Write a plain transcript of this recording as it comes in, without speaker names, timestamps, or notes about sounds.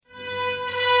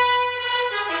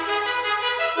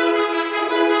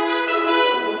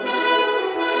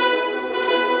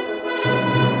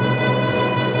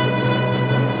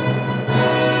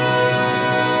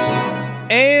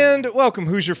welcome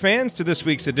Hoosier fans to this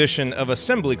week's edition of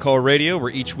Assembly Call Radio, where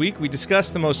each week we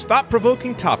discuss the most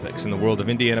thought-provoking topics in the world of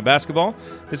Indiana basketball.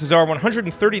 This is our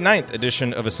 139th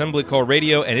edition of Assembly Call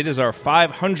Radio, and it is our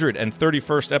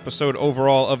 531st episode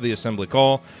overall of the Assembly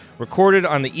Call, recorded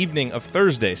on the evening of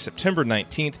Thursday, September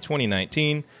 19th,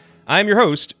 2019. I'm your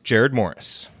host, Jerod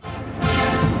Morris.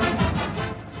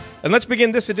 And let's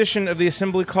begin this edition of the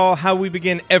Assembly Call how we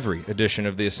begin every edition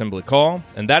of the Assembly Call,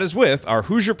 and that is with our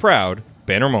Hoosier Proud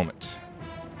banner moment.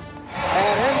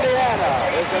 And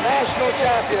Indiana is the national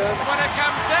champion. When it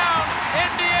comes down,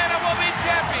 Indiana will be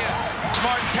champion.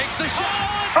 Smart takes the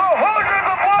shot. The Hoosiers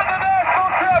have won the national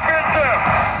championship.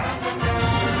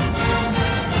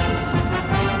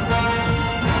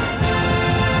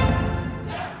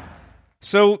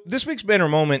 So this week's banner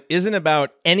moment isn't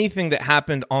about anything that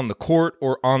happened on the court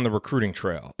or on the recruiting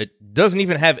trail. It doesn't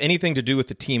even have anything to do with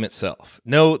the team itself.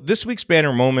 No, this week's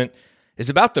banner moment is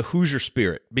about the Hoosier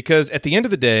spirit, because at the end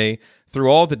of the day,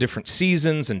 through all the different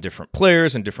seasons and different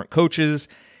players and different coaches,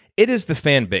 it is the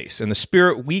fan base and the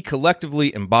spirit we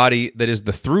collectively embody that is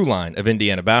the through line of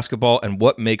Indiana basketball and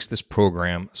what makes this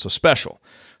program so special.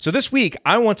 So this week,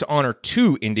 I want to honor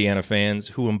two Indiana fans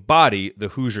who embody the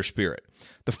Hoosier spirit.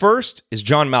 The first is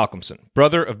John Malcolmson,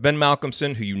 brother of Ben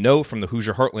Malcolmson, who you know from the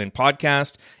Hoosier Heartland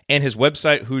podcast and his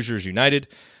website, Hoosiers United.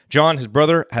 John, his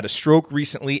brother, had a stroke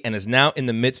recently and is now in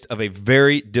the midst of a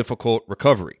very difficult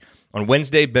recovery. On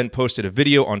Wednesday, Ben posted a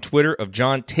video on Twitter of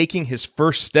John taking his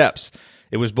first steps.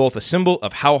 It was both a symbol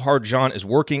of how hard John is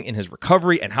working in his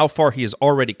recovery and how far he has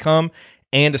already come,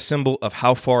 and a symbol of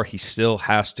how far he still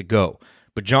has to go.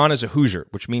 But John is a Hoosier,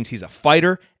 which means he's a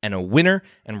fighter and a winner,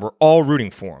 and we're all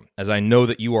rooting for him, as I know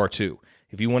that you are too.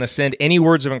 If you want to send any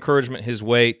words of encouragement his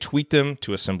way, tweet them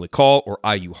to Assembly Call or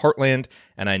IU Heartland,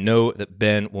 and I know that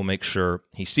Ben will make sure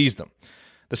he sees them.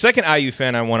 The second IU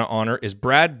fan I want to honor is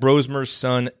Brad Brosmer's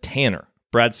son, Tanner.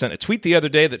 Brad sent a tweet the other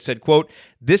day that said, quote,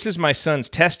 "This is my son's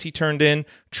test he turned in.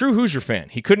 True Hoosier fan.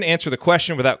 He couldn't answer the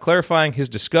question without clarifying his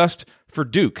disgust for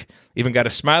Duke. Even got a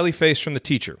smiley face from the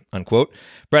teacher," unquote.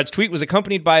 Brad's tweet was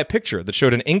accompanied by a picture that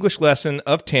showed an English lesson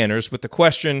of Tanner's with the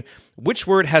question, which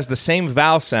word has the same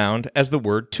vowel sound as the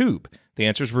word tube? The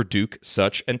answers were Duke,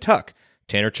 Such, and Tuck.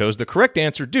 Tanner chose the correct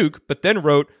answer, Duke, but then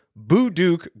wrote, "Boo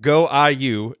Duke, go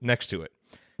IU," next to it.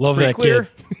 Love that kid.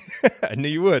 I knew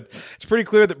you would. It's pretty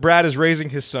clear that Brad is raising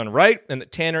his son right and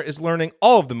that Tanner is learning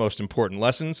all of the most important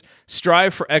lessons.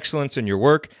 Strive for excellence in your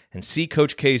work and see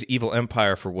Coach K's evil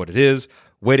empire for what it is.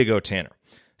 Way to go, Tanner.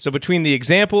 So between the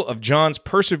example of John's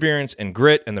perseverance and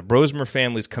grit and the Brosmer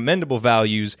family's commendable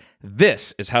values,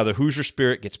 this is how the Hoosier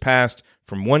spirit gets passed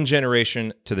from one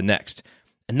generation to the next.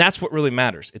 And that's what really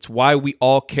matters. It's why we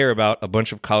all care about a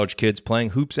bunch of college kids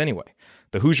playing hoops anyway.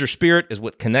 The Hoosier spirit is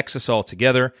what connects us all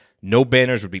together. No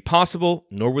banners would be possible,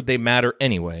 nor would they matter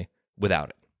anyway without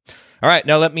it. All right,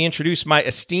 now let me introduce my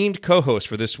esteemed co-host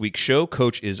for this week's show.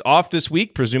 Coach is off this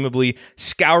week, presumably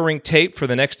scouring tape for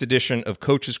the next edition of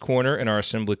Coach's Corner in our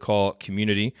Assembly Call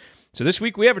community. So this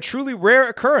week we have a truly rare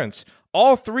occurrence.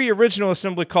 All three original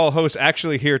Assembly Call hosts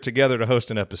actually here together to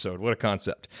host an episode. What a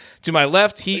concept. To my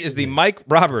left, he is the Mike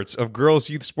Roberts of Girls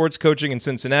Youth Sports Coaching in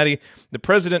Cincinnati, the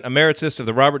president emeritus of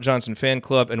the Robert Johnson Fan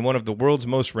Club, and one of the world's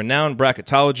most renowned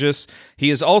bracketologists. He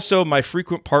is also my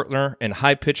frequent partner in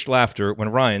high-pitched laughter when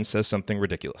Ryan says something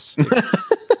ridiculous.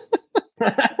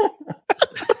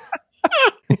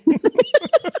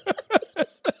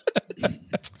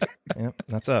 Yep,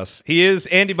 that's us. He is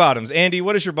Andy Bottoms. Andy,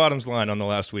 what is your Bottoms line on the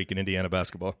last week in Indiana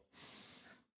basketball?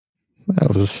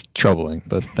 That was troubling,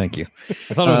 but thank you.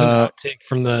 I thought it was an outtake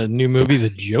from the new movie,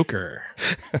 The Joker.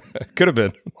 Could have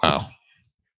been. Wow.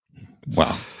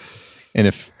 And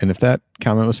if that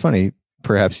comment was funny,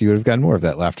 perhaps you would have gotten more of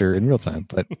that laughter in real time.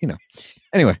 But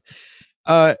anyway.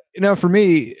 For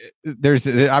me, there's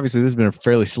obviously this has been a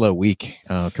fairly slow week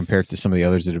compared to some of the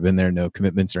others that have been there. No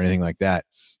commitments or anything like that.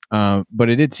 But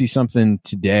I did see something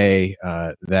today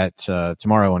that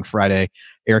tomorrow on Friday,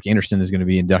 Eric Anderson is going to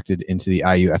be inducted into the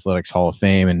IU Athletics Hall of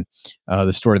Fame. And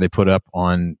the story they put up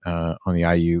on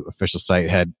the IU official site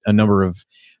had a number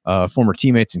of former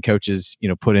teammates and coaches,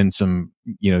 put in some,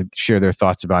 share their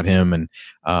thoughts about him. And,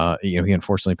 he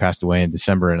unfortunately passed away in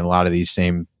December. And a lot of these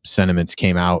same sentiments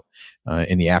came out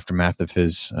in the aftermath of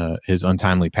his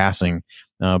untimely passing.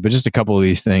 But just a couple of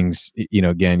these things,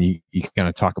 again, you kind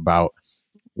of talk about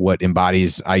what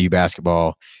embodies IU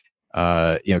basketball.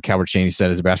 Calvert Chaney said,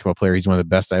 as a basketball player, he's one of the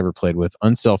best I ever played with.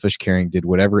 Unselfish, caring, did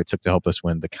whatever it took to help us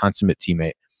win. The consummate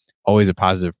teammate, always a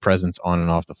positive presence on and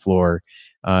off the floor.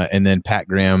 And then Pat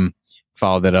Graham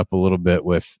followed that up a little bit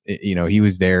with, he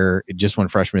was there, just won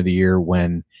freshman of the year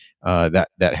when that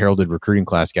heralded recruiting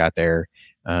class got there.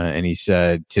 And he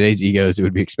said, today's egos, it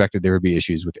would be expected there would be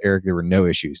issues. With Eric, there were no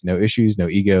issues, no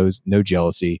egos, no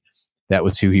jealousy. That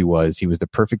was who he was. He was the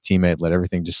perfect teammate, let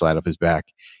everything just slide off his back.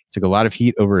 Took a lot of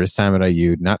heat over his time at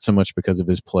IU, not so much because of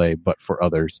his play, but for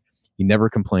others. He never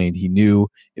complained. He knew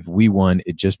if we won,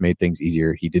 it just made things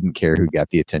easier. He didn't care who got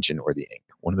the attention or the ink.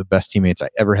 One of the best teammates I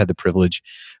ever had the privilege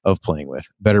of playing with.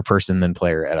 Better person than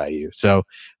player at IU. So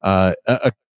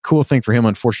a cool thing for him.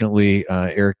 Unfortunately,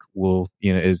 Eric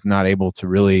is not able to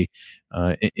really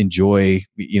enjoy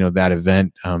that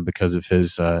event because of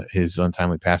his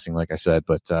untimely passing, like I said.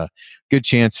 But good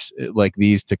chance like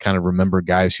these to kind of remember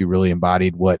guys who really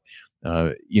embodied what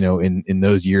in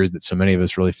those years that so many of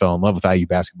us really fell in love with IU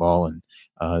basketball.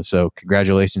 And so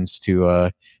congratulations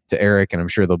to Eric, and I'm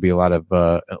sure there'll be a lot of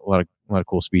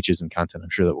cool speeches and content,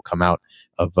 I'm sure, that will come out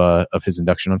of his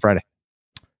induction on Friday.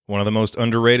 One of the most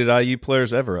underrated IU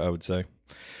players ever, I would say.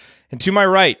 And to my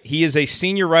right, he is a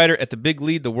senior writer at The Big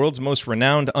Lead, the world's most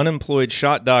renowned unemployed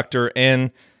shot doctor,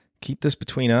 and keep this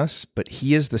between us, but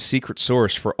he is the secret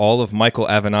source for all of Michael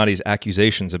Avenatti's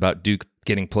accusations about Duke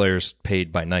getting players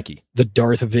paid by Nike. The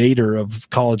Darth Vader of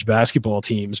college basketball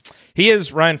teams. He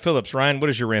is Ryan Phillips. Ryan, what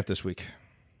is your rant this week?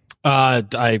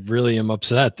 I really am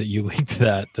upset that you leaked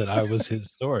that I was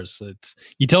his source.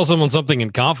 You tell someone something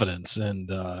in confidence, and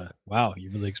wow,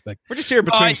 you really expect. We're just here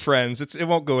between friends. It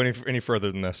won't go any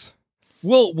further than this.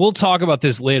 We'll talk about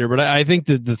this later, but I think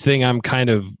that the thing I'm kind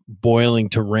of boiling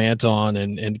to rant on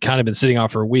and kind of been sitting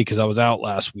off for a week because I was out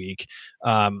last week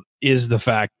is the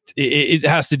fact it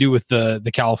has to do with the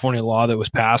California law that was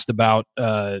passed about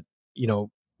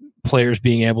players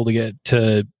being able to get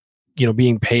to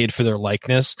being paid for their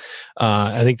likeness.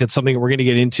 I think that's something that we're going to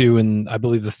get into in, I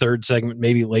believe, the third segment,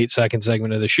 maybe late second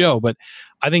segment of the show. But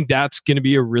I think that's going to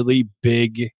be a really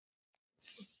big.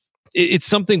 It's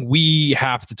something we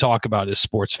have to talk about as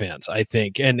sports fans, I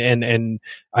think, and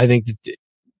I think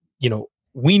that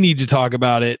we need to talk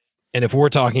about it. And if we're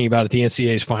talking about it, the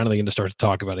NCAA is finally going to start to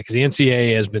talk about it, because the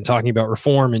NCAA has been talking about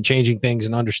reform and changing things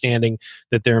and understanding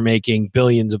that they're making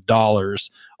billions of dollars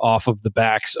off of the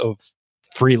backs of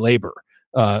free labor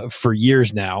for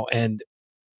years now, and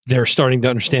they're starting to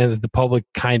understand that the public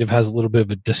kind of has a little bit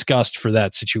of a disgust for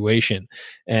that situation.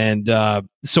 And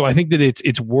so I think that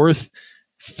it's worth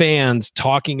fans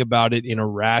talking about it in a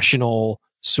rational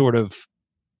sort of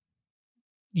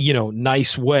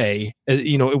nice way,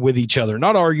 with each other,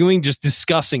 not arguing, just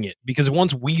discussing it. Because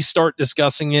once we start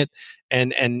discussing it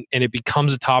and it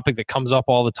becomes a topic that comes up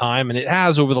all the time, and it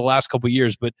has over the last couple of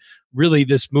years, but really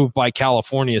this move by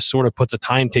California sort of puts a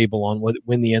timetable on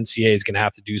when the NCAA is going to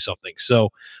have to do something. So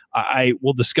I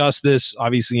will discuss this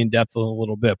obviously in depth in a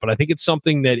little bit, but I think it's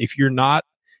something that if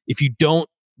you don't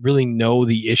really know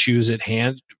the issues at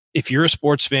hand, if you're a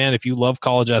sports fan, if you love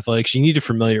college athletics, you need to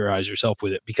familiarize yourself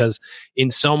with it, because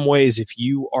in some ways, if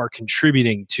you are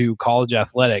contributing to college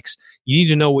athletics, you need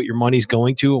to know what your money's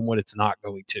going to and what it's not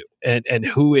going to, and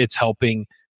who it's helping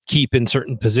keep in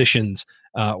certain positions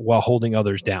while holding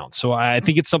others down. So I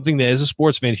think it's something that, as a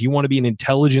sports fan, if you want to be an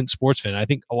intelligent sports fan, I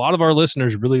think a lot of our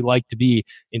listeners really like to be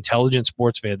intelligent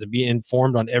sports fans and be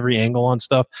informed on every angle on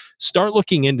stuff. Start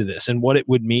looking into this and what it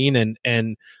would mean,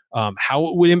 and how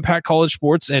it would impact college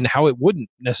sports and how it wouldn't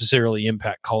necessarily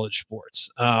impact college sports.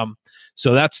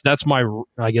 So that's my,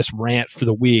 I guess, rant for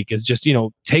the week, is just,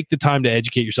 take the time to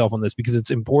educate yourself on this, because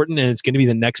it's important, and it's going to be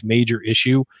the next major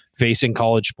issue facing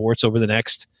college sports over the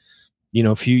next,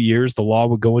 few years. The law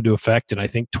would go into effect in, I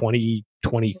think,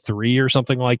 2023 or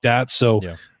something like that. So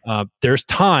there's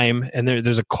time, and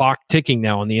there's a clock ticking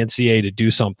now on the NCAA to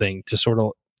do something to sort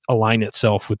of align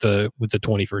itself with the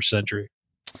 21st century.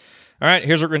 All right,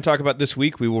 here's what we're going to talk about this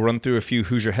week. We will run through a few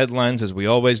Hoosier headlines, as we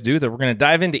always do. Then we're going to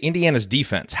dive into Indiana's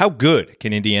defense. How good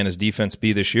can Indiana's defense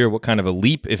be this year? What kind of a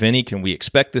leap, if any, can we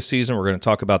expect this season? We're going to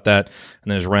talk about that. And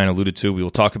then, as Ryan alluded to, we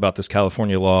will talk about this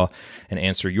California law and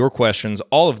answer your questions.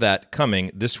 All of that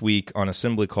coming this week on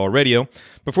Assembly Call Radio.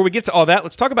 Before we get to all that,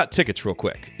 let's talk about tickets real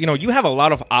quick. You have a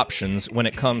lot of options when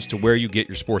it comes to where you get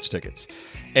your sports tickets.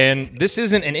 And this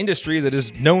isn't an industry that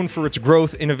is known for its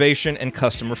growth, innovation, and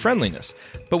customer friendliness.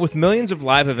 But with millions of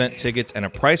live event tickets and a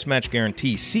price match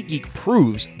guarantee, SeatGeek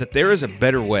proves that there is a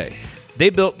better way. They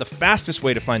built the fastest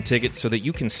way to find tickets so that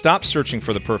you can stop searching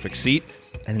for the perfect seat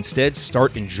and instead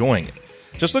start enjoying it.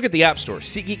 Just look at the App Store.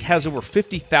 SeatGeek has over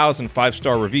 50,000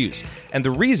 five-star reviews, and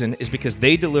the reason is because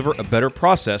they deliver a better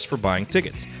process for buying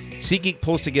tickets. SeatGeek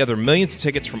pulls together millions of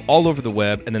tickets from all over the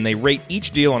web, and then they rate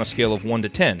each deal on a scale of 1 to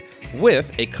 10.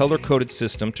 with a color-coded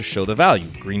system to show the value.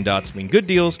 Green dots mean good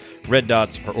deals, red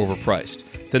dots are overpriced.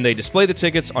 Then they display the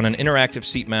tickets on an interactive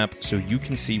seat map so you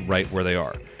can see right where they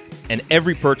are. And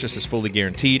every purchase is fully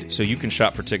guaranteed, so you can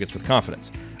shop for tickets with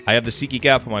confidence. I have the SeatGeek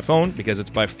app on my phone because it's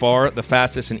by far the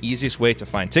fastest and easiest way to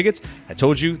find tickets. I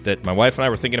told you that my wife and I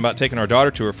were thinking about taking our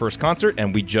daughter to her first concert,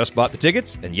 and we just bought the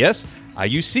tickets. And yes, I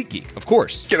use SeatGeek, of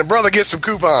course. Can a brother get some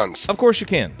coupons? Of course you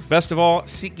can. Best of all,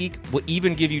 SeatGeek will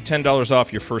even give you $10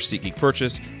 off your first SeatGeek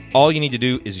purchase. All you need to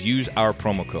do is use our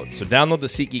promo code. So download the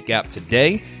SeatGeek app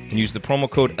today and use the promo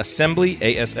code ASSEMBLY,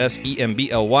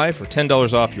 ASSEMBLY, for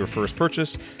 $10 off your first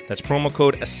purchase. That's promo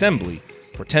code ASSEMBLY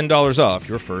for $10 off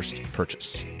your first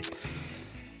purchase.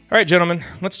 All right, gentlemen,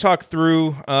 let's talk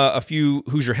through a few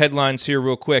Hoosier headlines here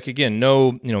real quick. Again,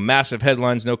 no massive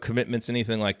headlines, no commitments,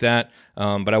 anything like that.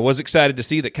 But I was excited to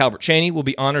see that Calbert Chaney will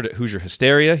be honored at Hoosier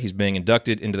Hysteria. He's being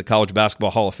inducted into the College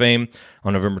Basketball Hall of Fame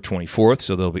on November 24th,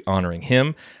 so they'll be honoring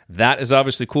him. That is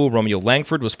obviously cool. Romeo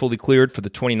Langford was fully cleared for the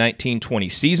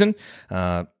 2019-20 season.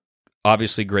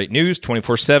 Obviously, great news.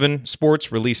 24/7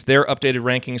 Sports released their updated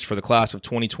rankings for the class of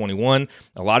 2021.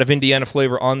 A lot of Indiana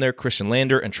flavor on there. Christian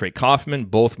Lander and Trey Kaufman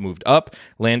both moved up.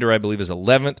 Lander, I believe, is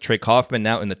 11th. Trey Kaufman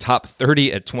now in the top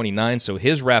 30 at 29, so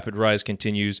his rapid rise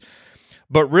continues.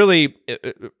 But really,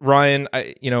 Ryan,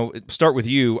 start with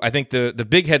you. I think the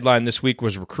big headline this week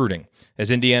was recruiting, as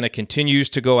Indiana continues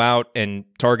to go out and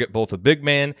target both a big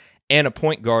man and a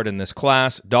point guard in this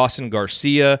class. Dawson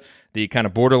Garcia, the kind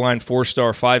of borderline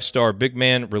 4-star, 5-star big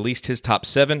man, released his top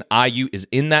 7. IU is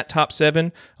in that top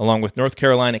 7, along with North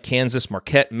Carolina, Kansas,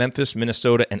 Marquette, Memphis,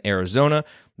 Minnesota, and Arizona.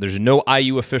 There's no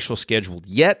IU official scheduled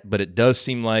yet, but it does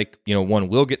seem like one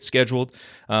will get scheduled.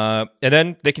 And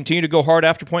then they continue to go hard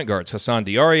after point guards. Hassan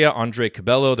Diarra, Andre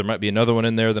Cabello. There might be another one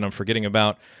in there that I'm forgetting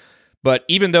about. But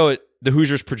even though the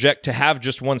Hoosiers project to have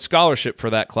just one scholarship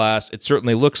for that class, it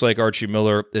certainly looks like Archie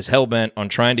Miller is hell-bent on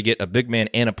trying to get a big man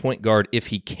and a point guard if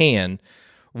he can.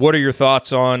 What are your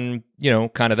thoughts on,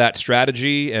 kind of that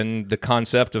strategy and the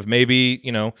concept of maybe,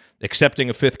 accepting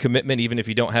a fifth commitment even if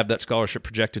you don't have that scholarship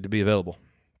projected to be available?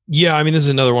 Yeah, I mean, this is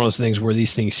another one of those things where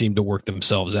these things seem to work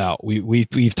themselves out.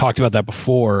 We've talked about that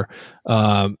before.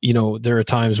 There are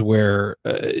times where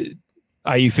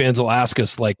IU fans will ask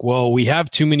us like, well, we have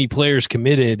too many players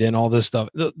committed and all this stuff.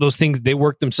 Those things, they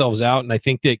work themselves out. And I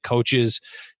think that coaches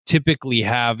typically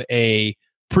have a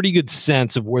pretty good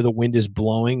sense of where the wind is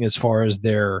blowing as far as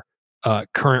their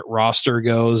current roster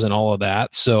goes and all of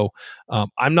that. So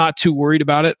I'm not too worried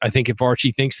about it. I think if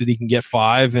Archie thinks that he can get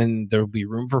 5 and there'll be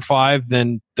room for 5,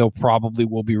 then there'll probably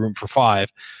will be room for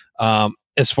 5.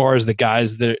 As far as the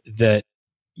guys that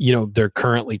they're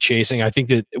currently chasing, I think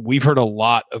that we've heard a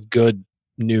lot of good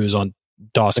news on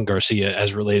Dawson Garcia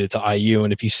as related to IU.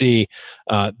 And if you see,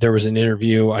 there was an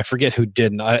interview, I forget who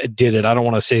did it. I don't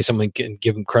want to say something and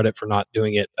give him credit for not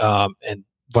doing it, and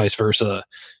vice versa,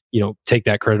 take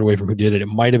that credit away from who did it. It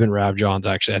might have been Rav Johns,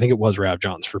 actually. I think it was Rav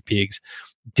Johns for Pigs.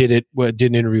 Did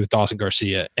an interview with Dawson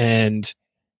Garcia, and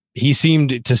he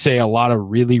seemed to say a lot of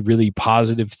really, really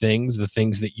positive things, the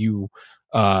things that you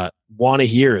want to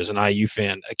hear as an IU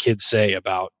fan, a kid say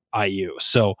about IU.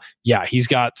 So yeah, he's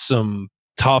got some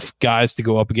tough guys to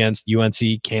go up against.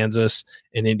 UNC, Kansas,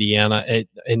 and Indiana.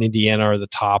 And Indiana are the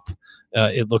top.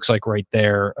 It looks like right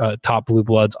there, top blue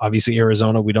bloods. Obviously,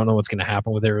 Arizona. We don't know what's going to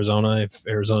happen with Arizona. If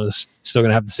Arizona's still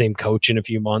going to have the same coach in a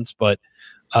few months, but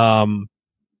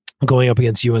going up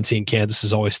against UNC and Kansas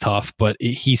is always tough. But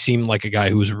he seemed like a guy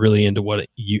who was really into what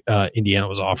Indiana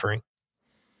was offering.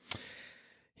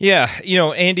 Yeah,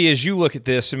 Andy, as you look at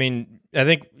this, I mean, I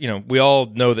think, we all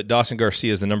know that Dawson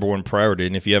Garcia is the number one priority,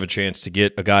 and if you have a chance to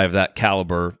get a guy of that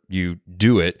caliber, you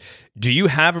do it. Do you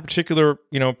have a particular,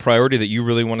 priority that you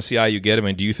really want to see IU get? I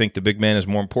mean, do you think the big man is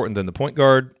more important than the point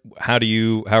guard? How are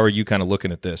you kind of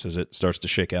looking at this as it starts to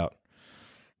shake out?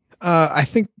 I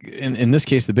think in this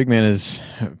case, the big man is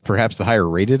perhaps the higher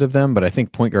rated of them, but I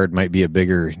think point guard might be a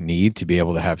bigger need to be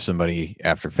able to have somebody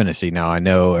after Finney. Now, I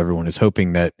know everyone is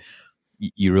hoping that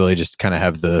you really just kind of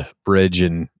have the bridge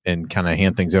and kind of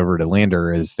hand things over to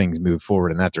Lander as things move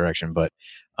forward in that direction. But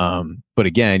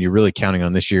again, you're really counting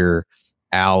on this year.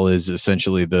 Al is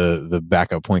essentially the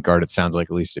backup point guard. It sounds like,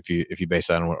 at least if you base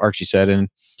that on what Archie said,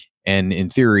 and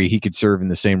in theory, he could serve in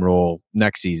the same role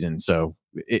next season. So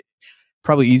it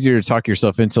probably easier to talk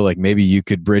yourself into like maybe you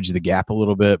could bridge the gap a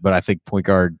little bit. But I think point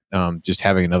guard, just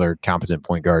having another competent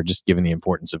point guard, just given the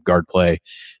importance of guard play,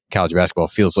 college basketball,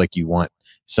 feels like you want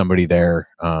somebody there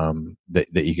that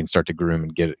you can start to groom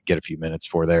and get a few minutes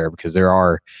for there, because there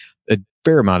are a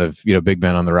fair amount of big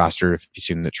men on the roster. If you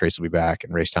assume that Trace will be back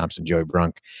and Race Thompson, Joey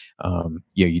Brunk,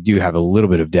 you do have a little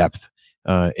bit of depth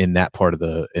in that part of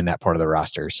the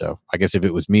roster. So I guess if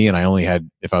it was me and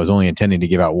if I was only intending to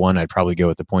give out one, I'd probably go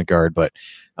with the point guard. But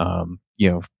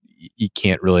you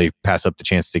can't really pass up the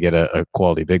chance to get a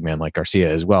quality big man like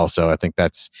Garcia as well. So I think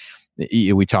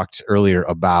we talked earlier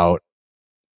about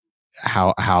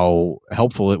how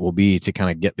helpful it will be to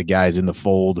kind of get the guys in the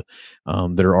fold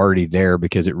that are already there,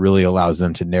 because it really allows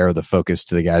them to narrow the focus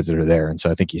to the guys that are there. And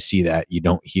so I think you see that. You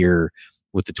don't hear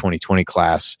with the 2020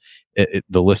 class,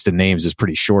 the list of names is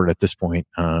pretty short at this point,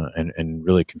 and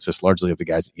really consists largely of the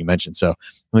guys that you mentioned. So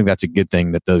I think that's a good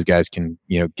thing that those guys can,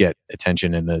 get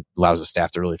attention, and that allows the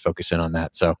staff to really focus in on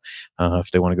that. So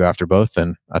if they want to go after both,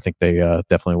 then I think they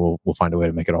definitely will find a way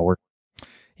to make it all work.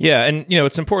 Yeah, and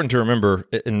it's important to remember,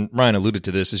 and Ryan alluded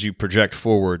to this, as you project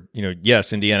forward,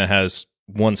 yes, Indiana has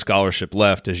one scholarship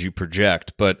left as you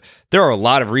project, but there are a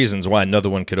lot of reasons why another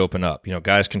one could open up.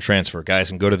 Guys can transfer, guys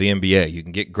can go to the NBA, you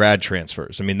can get grad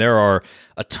transfers. I mean, there are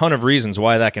a ton of reasons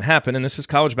why that can happen, and this is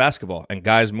college basketball, and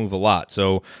guys move a lot.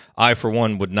 So I, for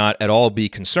one, would not at all be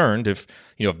concerned if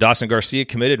Dawson Garcia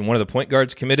committed and one of the point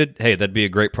guards committed. Hey, that'd be a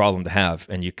great problem to have,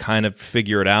 and you kind of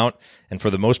figure it out. And for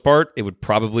the most part, it would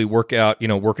probably work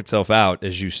itself out,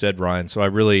 as you said, Ryan. So I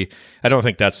don't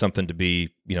think that's something to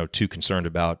be, too concerned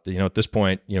about. At this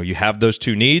point, you have those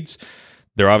two needs.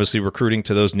 They're obviously recruiting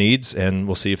to those needs, and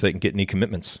we'll see if they can get any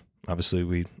commitments. Obviously,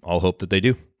 we all hope that they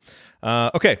do.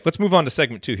 Okay, let's move on to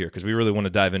segment 2 here, because we really want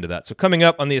to dive into that. So coming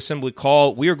up on the Assembly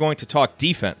Call, we are going to talk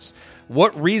defense.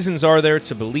 What reasons are there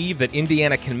to believe that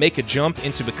Indiana can make a jump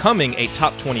into becoming a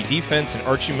top 20 defense in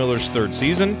Archie Miller's third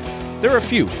season? There are a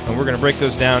few, and we're going to break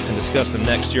those down and discuss them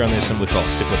next year on the Assembly Call.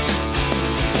 Stick with us.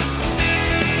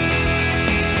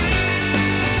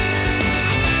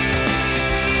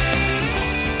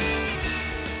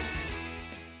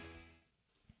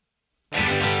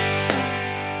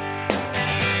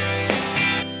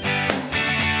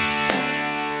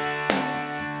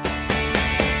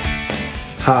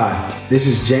 Hi, this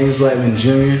is James Blackman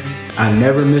Jr. I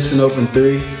never miss an open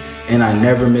three, and I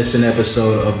never miss an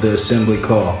episode of the Assembly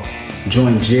Call.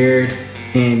 Join Jerod,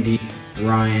 Andy,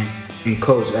 Ryan, and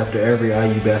Coach after every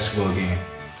IU basketball game.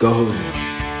 Go Hoosiers.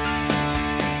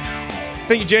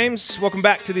 Thank you, James. Welcome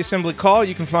back to the Assembly Call.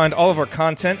 You can find all of our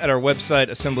content at our website,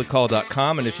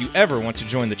 assemblycall.com. And if you ever want to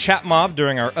join the chat mob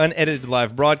during our unedited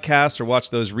live broadcasts or watch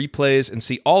those replays and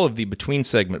see all of the between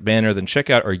segment banner, then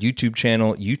check out our YouTube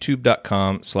channel,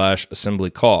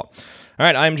 youtube.com/assemblycall. All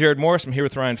right, I'm Jerod Morris. I'm here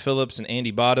with Ryan Phillips and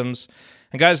Andy Bottoms.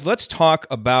 And guys, let's talk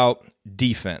about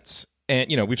defense. And,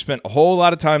 we've spent a whole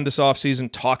lot of time this offseason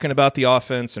talking about the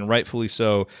offense, and rightfully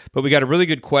so. But we got a really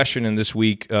good question in this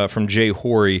week from Jay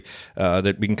Horry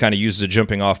that we can kind of use as a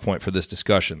jumping off point for this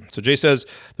discussion. So Jay says,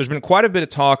 there's been quite a bit of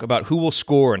talk about who will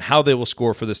score and how they will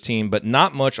score for this team, but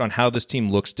not much on how this team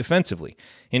looks defensively.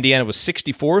 Indiana was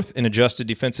 64th in adjusted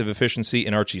defensive efficiency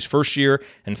in Archie's first year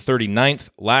and 39th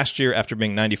last year after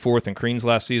being 94th in Crean's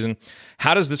last season.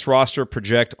 How does this roster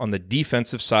project on the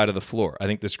defensive side of the floor? I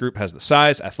think this group has the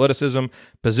size, athleticism,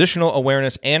 positional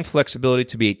awareness, and flexibility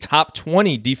to be a top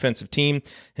 20 defensive team.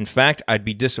 In fact, I'd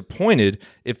be disappointed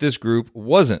if this group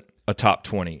wasn't a top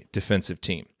 20 defensive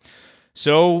team.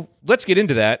 So let's get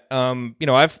into that.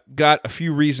 I've got a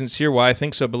few reasons here why I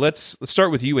think so, but let's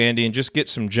start with you, Andy, and just get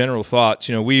some general thoughts.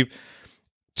 We've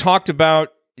talked about,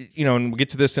 and we'll get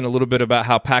to this in a little bit, about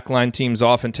how pack line teams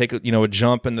often take a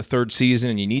jump in the third season,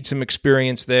 and you need some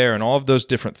experience there, and all of those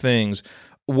different things.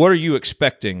 What are you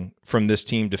expecting from this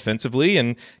team defensively,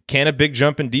 and can a big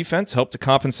jump in defense help to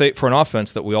compensate for an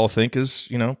offense that we all think is,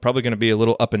 probably going to be a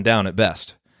little up and down at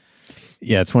best?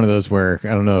 Yeah, it's one of those where I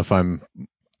don't know if I'm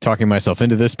talking myself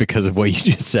into this because of what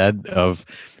you just said, of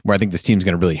where I think this team's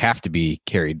going to really have to be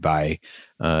carried by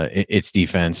its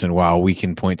defense. And while we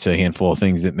can point to a handful of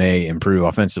things that may improve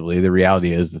offensively, the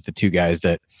reality is that the two guys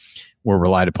that were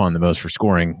relied upon the most for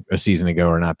scoring a season ago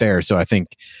are not there. So I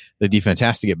think the defense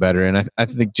has to get better. And I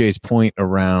think Jay's point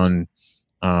around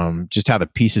just how the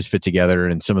pieces fit together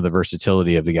and some of the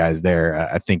versatility of the guys there,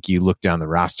 I think you look down the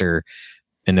roster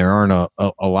and there aren't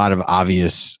a lot of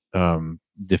obvious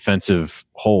defensive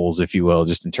holes, if you will,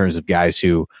 just in terms of guys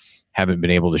who haven't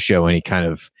been able to show any kind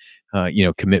of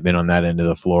commitment on that end of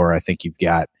the floor. I think you've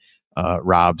got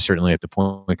Rob certainly at the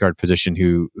point guard position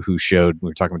who showed, we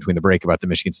were talking between the break about the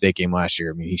Michigan State game last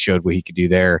year. I mean, he showed what he could do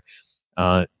there.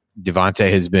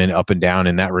 Devontae has been up and down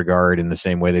in that regard in the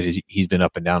same way that he's been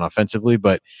up and down offensively,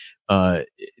 but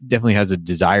definitely has a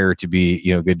desire to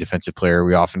be, a good defensive player.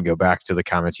 We often go back to the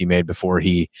comments he made before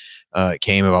he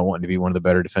came about wanting to be one of the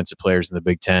better defensive players in the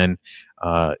Big Ten.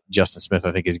 Justin Smith,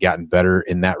 I think, has gotten better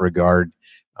in that regard.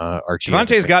 Archie.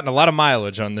 Devontae's gotten a lot of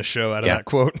mileage on this show out of that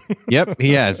quote. Yep,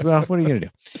 he has. Well, what are you going to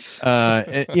do?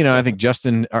 I think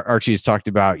Justin Archie has talked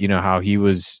about, how he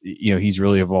was, he's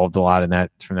really evolved a lot in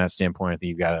that from that standpoint. I think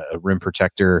you've got a rim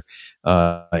protector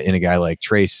in a guy like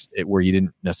Trace, where you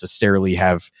didn't necessarily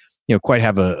have, quite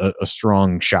have a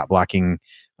strong shot blocking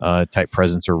type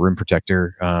presence or rim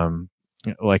protector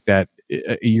like that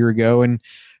a year ago.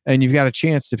 And you've got a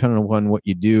chance, depending on what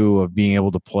you do, of being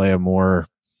able to play a more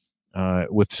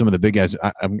with some of the big guys.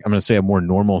 I'm going to say a more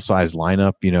normal size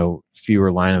lineup,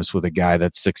 fewer lineups with a guy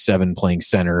that's 6'7" playing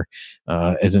center,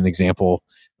 as an example,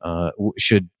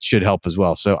 should help as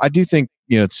well. So I do think,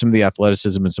 some of the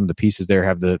athleticism and some of the pieces there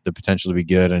have the potential to be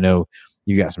good. I know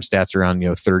you got some stats around,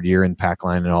 third year in pack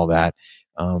line and all that.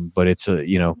 But it's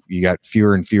you got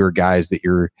fewer and fewer guys that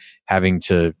you're having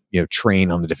to,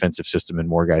 train on the defensive system, and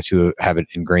more guys who have it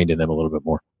ingrained in them a little bit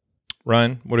more.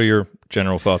 Ryan, what are your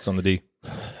general thoughts on the D?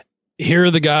 Here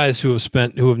are the guys who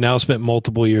have now spent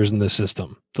multiple years in this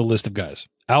system. The list of guys: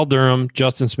 Al Durham,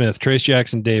 Justin Smith, Trace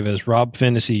Jackson Davis, Rob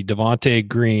Finney, Devontae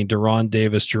Green, Deron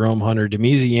Davis, Jerome Hunter,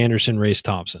 Demezi Anderson, Race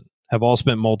Thompson have all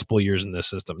spent multiple years in this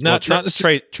system.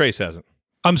 Trace hasn't.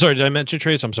 I'm sorry. Did I mention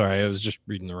Trace? I'm sorry. I was just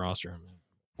reading the roster.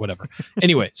 Whatever.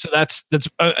 Anyway, so that's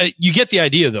you get the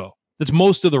idea though. That's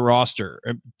most of the roster.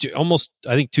 Almost,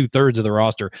 I think 2/3 of the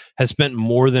roster has spent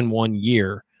more than 1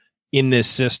 year in this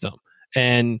system.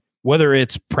 And whether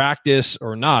it's practice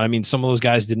or not, I mean, some of those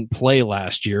guys didn't play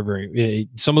last year.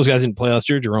 Some of those guys didn't play last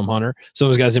year. Jerome Hunter. Some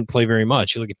of those guys didn't play very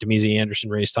much. You look at Demezi Anderson,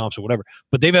 Race Thompson, whatever.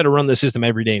 But they've had to run the system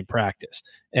every day in practice.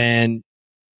 And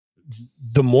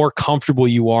the more comfortable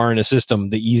you are in a system,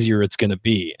 the easier it's going to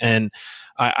be. And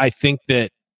I think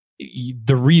that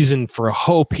the reason for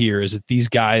hope here is that these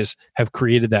guys have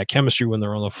created that chemistry when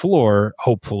they're on the floor,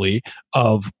 hopefully,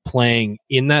 of playing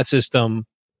in that system,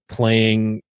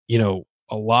 playing,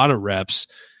 a lot of reps,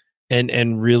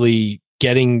 and really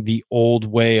getting the old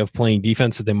way of playing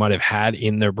defense that they might have had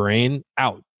in their brain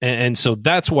out. And so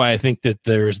that's why I think that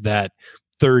there's that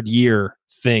third year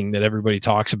thing that everybody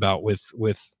talks about with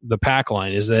the pack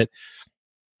line, is that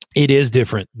it is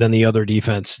different than the other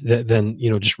defense, than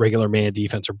just regular man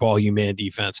defense or ball you man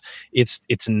defense.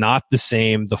 It's not the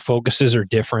same. The focuses are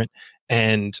different,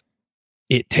 and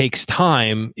it takes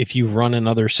time if you run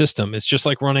another system. It's just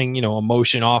like running, a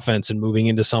motion offense and moving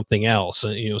into something else,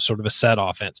 sort of a set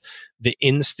offense. The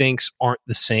instincts aren't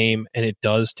the same, and it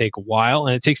does take a while,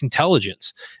 and it takes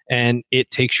intelligence, and it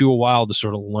takes you a while to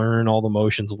sort of learn all the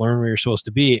motions, learn where you're supposed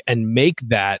to be, and make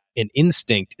that an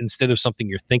instinct instead of something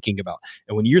you're thinking about.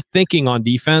 And when you're thinking on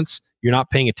defense, you're not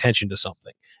paying attention to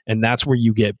something, and that's where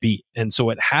you get beat. And so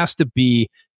it has to be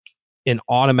an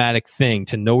automatic thing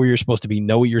to know where you're supposed to be,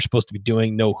 know what you're supposed to be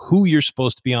doing, know who you're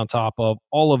supposed to be on top of,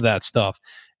 all of that stuff.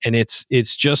 And it's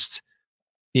just,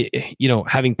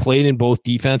 having played in both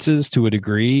defenses to a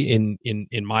degree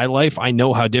in my life, I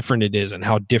know how different it is and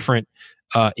how different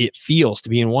it feels to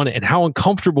be in one, and how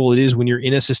uncomfortable it is when you're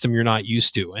in a system you're not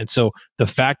used to. And so the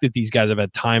fact that these guys have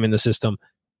had time in the system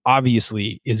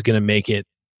obviously is going to make it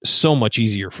so much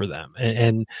easier for them.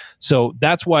 And so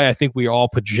that's why I think we all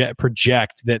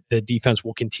project that the defense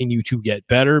will continue to get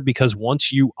better, because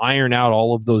once you iron out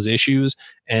all of those issues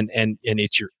and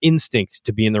it's your instinct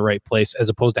to be in the right place as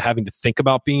opposed to having to think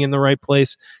about being in the right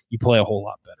place, you play a whole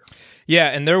lot better. Yeah,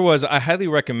 and I highly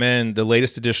recommend the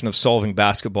latest edition of Solving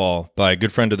Basketball by a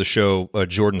good friend of the show,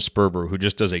 Jordan Sperber, who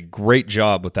just does a great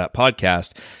job with that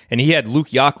podcast. And he had Luke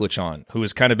Yaklich on, who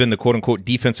has kind of been the quote-unquote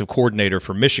defensive coordinator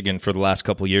for Michigan for the last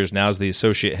couple of years. Now is the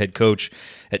associate head coach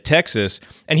at Texas.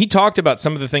 And he talked about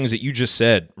some of the things that you just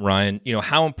said, Ryan,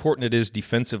 how important it is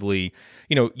defensively.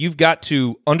 You've got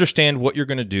to understand what you're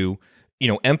going to do,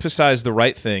 emphasize the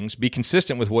right things, be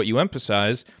consistent with what you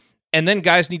emphasize. And then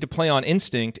guys need to play on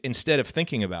instinct instead of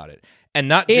thinking about it, and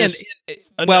not just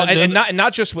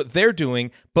not just what they're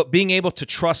doing, but being able to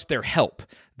trust their help.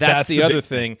 That's the other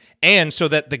thing, and so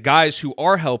that the guys who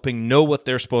are helping know what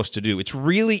they're supposed to do. It's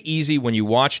really easy when you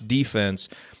watch defense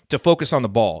to focus on the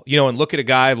ball, and look at a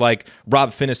guy like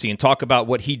Rob Finney and talk about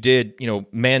what he did,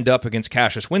 manned up against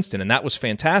Cassius Winston, and that was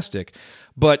fantastic.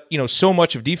 But, so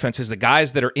much of defense is the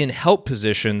guys that are in help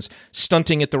positions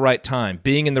stunting at the right time,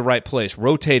 being in the right place,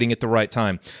 rotating at the right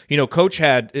time. Coach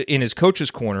had in his coach's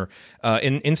corner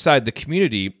inside the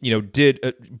community,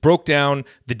 broke down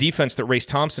the defense that Race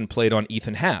Thompson played on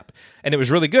Ethan Happ. And it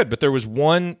was really good. But there was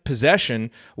one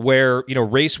possession where,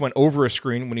 Race went over a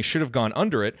screen when he should have gone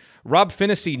under it. Rob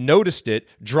Finney noticed it,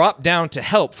 dropped down to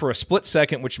help for a split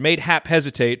second, which made Happ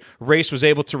hesitate. Race was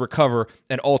able to recover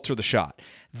and alter the shot.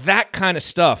 That kind of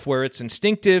stuff where it's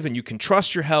instinctive and you can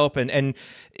trust your help and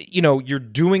you're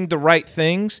doing the right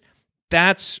things,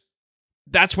 that's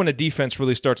that's when a defense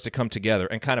really starts to come together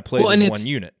and kind of plays as one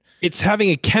unit. It's having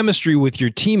a chemistry with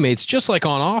your teammates, just like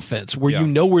on offense, where you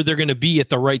know where they're going to be at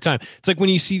the right time. It's like when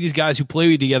you see these guys who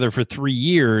play together for 3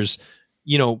 years,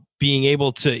 being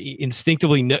able to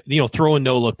instinctively, throw a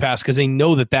no-look pass because they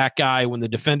know that guy, when the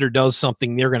defender does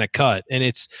something, they're going to cut. And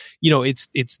it's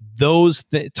those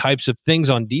types of things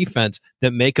on defense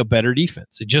that make a better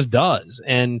defense. It just does.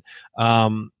 And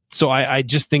so I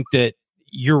just think that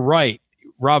you're right.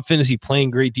 Rob Finney playing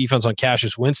great defense on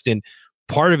Cassius Winston.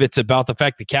 Part of it's about the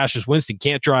fact that Cassius Winston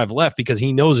can't drive left because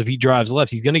he knows if he drives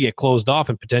left, he's going to get closed off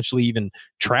and potentially even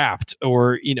trapped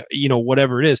or,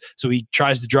 whatever it is. So he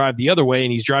tries to drive the other way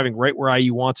and he's driving right where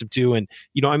IU wants him to. And,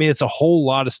 it's a whole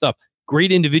lot of stuff.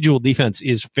 Great individual defense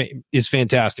is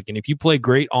fantastic. And if you play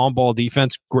great on-ball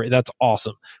defense, great, that's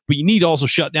awesome. But you need to also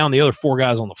shut down the other 4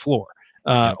 guys on the floor.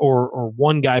 Or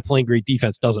one guy playing great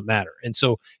defense doesn't matter. And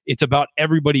so it's about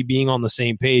everybody being on the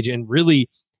same page, and really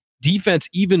defense,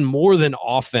 even more than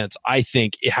offense, I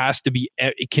think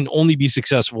it can only be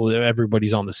successful if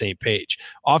everybody's on the same page.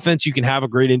 Offense, you can have a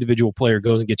great individual player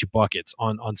goes and get you buckets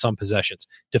on some possessions.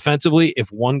 Defensively,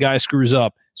 if one guy screws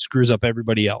up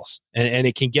everybody else. And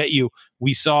it can get you,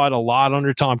 we saw it a lot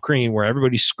under Tom Crean where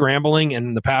everybody's scrambling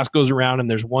and the pass goes around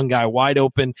and there's one guy wide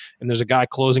open and there's a guy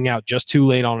closing out just too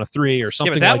late on a 3 or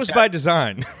something like that. Yeah, but that was by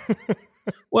design.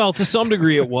 Well, to some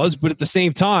degree it was, but at the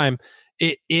same time,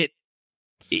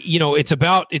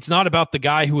 it's not about the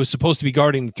guy who was supposed to be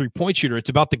guarding the 3-point shooter. It's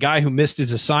about the guy who missed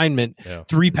his assignment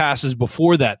 3 passes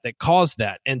before that caused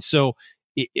that. And so,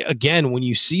 again, when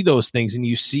you see those things and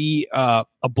you see a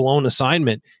blown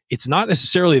assignment, it's not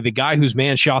necessarily the guy whose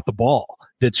man shot the ball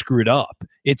that screwed up.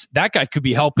 It's that guy could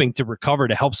be helping to recover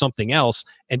to help something else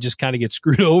and just kind of get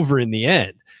screwed over in the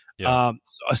end. Yeah.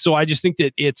 So I just think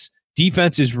that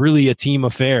defense is really a team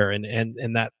affair, and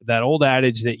that old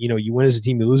adage that you win as a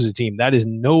team, you lose as a team, that is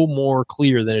no more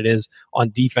clear than it is on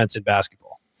defense in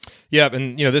basketball. Yeah,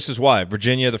 and this is why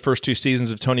Virginia, the first 2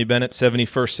 seasons of Tony Bennett,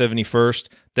 71st, 71st,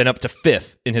 then up to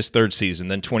 5th in his 3rd season,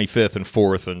 then 25th and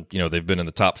 4th, and they've been in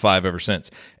the top 5 ever since.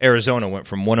 Arizona went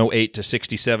from 108 to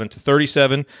 67 to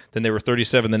 37, then they were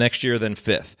 37 the next year, then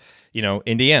 5th.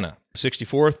 Indiana,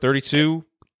 64, 32.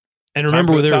 And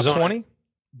remember with Arizona, 20?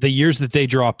 The years that they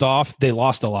dropped off, they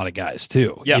lost a lot of guys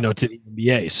too, to the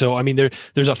NBA. So,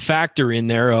 there's a factor in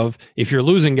there of if you're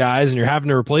losing guys and you're having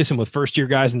to replace them with first-year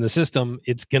guys in the system,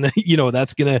 it's going to,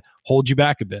 that's going to hold you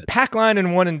back a bit. Pack line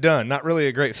and one and done, not really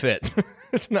a great fit.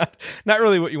 It's not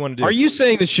really what you want to do. Are you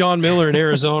saying that Sean Miller and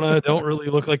Arizona don't really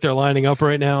look like they're lining up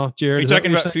right now, Jerod? Are you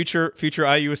talking about future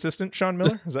IU assistant Sean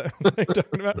Miller? Is that what you're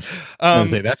talking about? I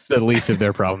was gonna say that's the least of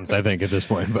their problems, I think, at this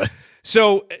point. But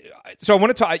so I want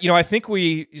to talk. I think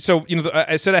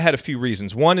I said I had a few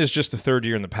reasons. One is just the 3rd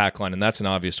year in the pack line, and that's an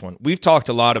obvious one. We've talked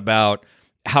a lot about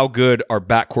how good our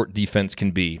backcourt defense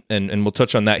can be, and we'll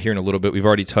touch on that here in a little bit. We've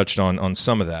already touched on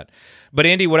some of that. But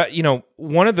Andy,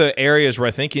 one of the areas where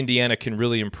I think Indiana can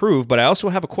really improve, but I also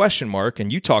have a question mark,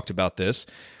 and you talked about this,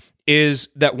 is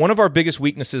that one of our biggest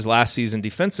weaknesses last season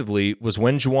defensively was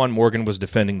when Juwan Morgan was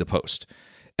defending the post.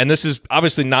 And this is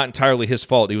obviously not entirely his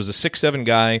fault. He was a 6'7"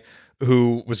 guy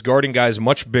who was guarding guys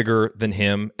much bigger than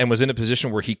him and was in a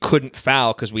position where he couldn't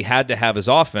foul because we had to have his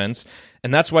offense.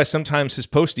 And that's why sometimes his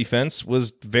post defense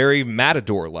was very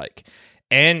Matador-like.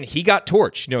 And he got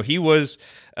torched.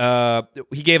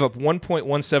 He gave up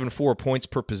 1.174 points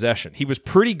per possession. He was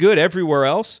pretty good everywhere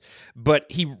else, but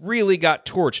he really got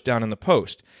torched down in the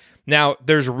post. Now,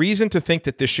 there's reason to think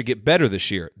that this should get better this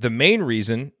year. The main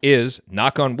reason is,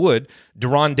 knock on wood,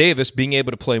 Deron Davis being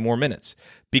able to play more minutes.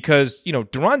 Because,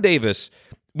 Deron Davis,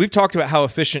 we've talked about how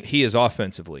efficient he is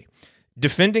offensively.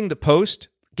 Defending the post,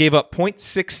 gave up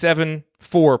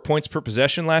 0.674 points per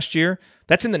possession last year.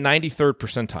 That's in the 93rd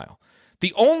percentile.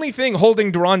 The only thing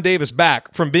holding Deron Davis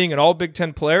back from being an all Big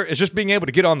Ten player is just being able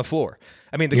to get on the floor.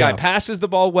 The guy passes the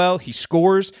ball well. He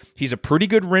scores. He's a pretty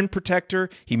good rim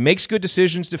protector. He makes good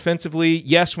decisions defensively.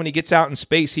 Yes, when he gets out in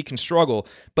space, he can struggle.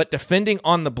 But defending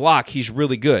on the block, he's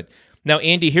really good. Now,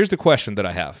 Andy, here's the question that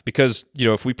I have. Because,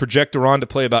 if we project Deron to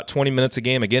play about 20 minutes a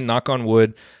game, again, knock on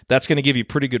wood, that's going to give you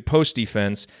pretty good post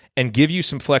defense and give you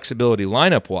some flexibility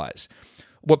lineup-wise.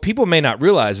 What people may not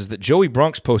realize is that Joey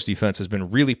Brunk's post defense has been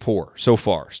really poor so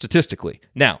far, statistically.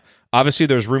 Now, obviously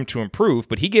there's room to improve,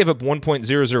 but he gave up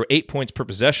 1.008 points per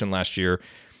possession last year.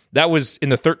 That was in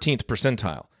the 13th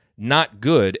percentile. Not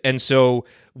good. And so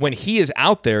when he is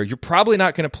out there, you're probably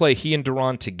not going to play he and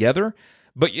Deron together,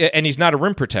 and he's not a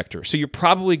rim protector. So you're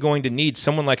probably going to need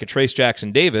someone like a Trace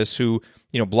Jackson Davis who,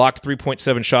 blocked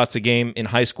 3.7 shots a game in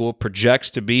high school, projects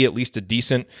to be at least a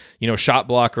decent, shot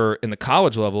blocker in the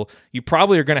college level. You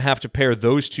probably are going to have to pair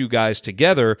those two guys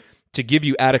together to give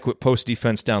you adequate post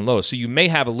defense down low. So you may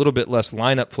have a little bit less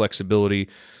lineup flexibility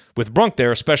with Brunk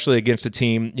there, especially against a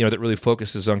team, that really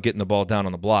focuses on getting the ball down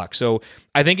on the block. So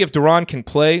I think if Duran can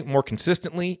play more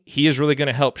consistently, he is really going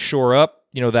to help shore up,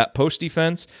 that post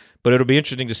defense. But it'll be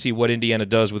interesting to see what Indiana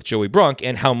does with Joey Brunk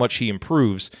and how much he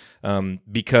improves,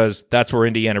 because that's where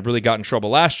Indiana really got in trouble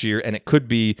last year, and it could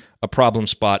be a problem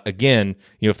spot again,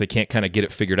 if they can't kind of get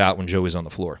it figured out when Joey's on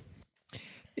the floor.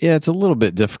 Yeah, it's a little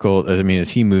bit difficult. I mean, as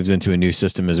he moves into a new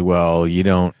system as well, you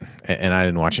don't, and I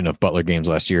didn't watch enough Butler games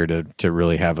last year to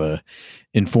really have a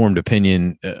informed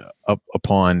opinion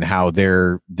upon how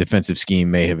their defensive scheme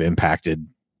may have impacted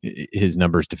his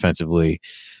numbers defensively.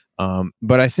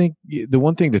 But I think the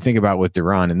one thing to think about with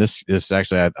Duran, and this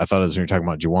actually, I thought as we were talking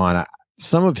about Juwan,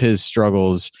 some of his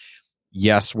struggles,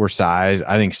 yes, were size.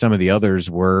 I think some of the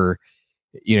others were,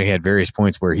 he had various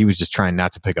points where he was just trying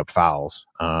not to pick up fouls.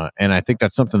 And I think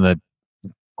that's something that,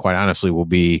 quite honestly, will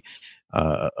be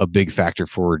a big factor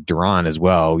for Duran as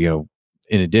well.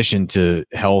 In addition to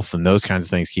health and those kinds of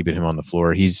things keeping him on the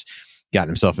floor, he's gotten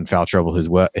himself in foul trouble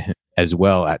as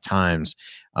well at times.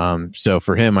 So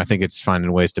for him, I think it's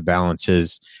finding ways to balance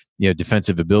his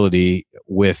defensive ability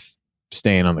with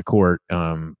staying on the court.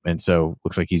 And so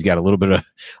looks like he's got a little bit of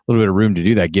room to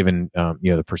do that given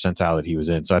the percentile that he was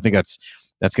in. So I think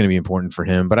that's going to be important for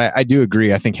him. But I do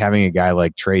agree. I think having a guy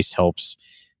like Trace helps,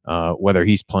 whether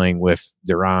he's playing with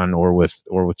Duran or with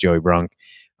Joey Brunk.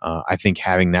 I think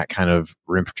having that kind of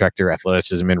rim protector,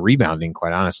 athleticism, and rebounding,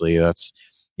 quite honestly, that's,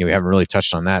 we haven't really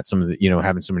touched on that. Some of the,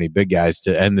 having so many big guys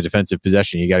to end the defensive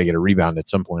possession, you got to get a rebound at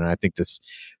some point. And I think this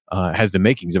has the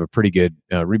makings of a pretty good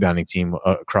rebounding team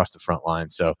across the front line.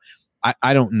 So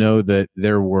I don't know that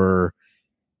there were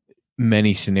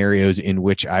many scenarios in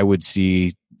which I would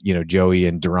see, Joey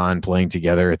and Duran playing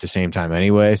together at the same time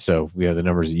anyway. So the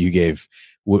numbers that you gave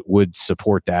would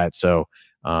support that. So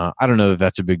I don't know that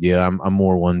that's a big deal. I'm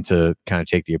more one to kind of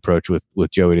take the approach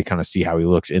with Joey to kind of see how he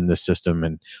looks in this system,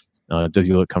 and does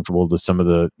he look comfortable with some of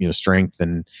the strength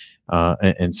and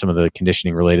some of the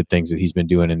conditioning related things that he's been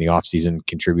doing in the offseason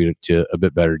contributed to a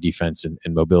bit better defense and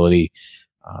mobility.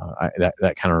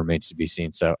 That kind of remains to be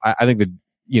seen. So I think that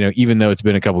even though it's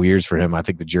been a couple of years for him, I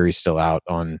think the jury's still out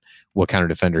on what kind of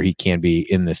defender he can be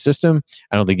in this system.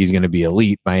 I don't think he's going to be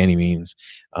elite by any means,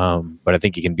 but I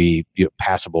think he can be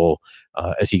passable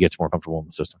as he gets more comfortable in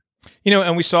the system.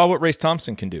 And we saw what Race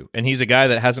Thompson can do. And he's a guy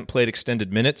that hasn't played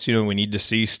extended minutes. We need to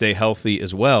see stay healthy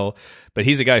as well. But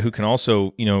he's a guy who can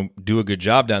also, do a good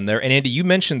job down there. And Andy, you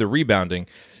mentioned the rebounding.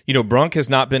 Brunk has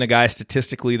not been a guy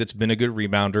statistically that's been a good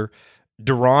rebounder.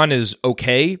 Duran is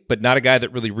okay, but not a guy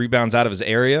that really rebounds out of his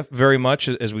area very much,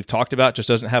 as we've talked about, just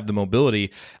doesn't have the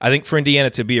mobility. I think for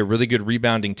Indiana to be a really good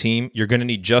rebounding team, you're going to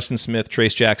need Justin Smith,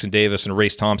 Trace Jackson Davis, and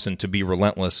Race Thompson to be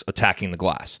relentless attacking the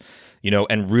glass.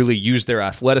 And really use their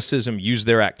athleticism, use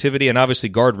their activity, and obviously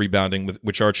guard rebounding,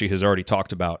 which Archie has already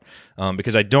talked about.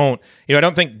 Because I don't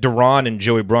think Duran and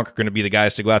Joey Brunk are going to be the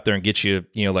guys to go out there and get you,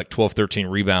 like 12, 13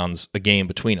 rebounds a game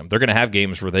between them. They're going to have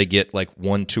games where they get like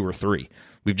 1, 2, or 3.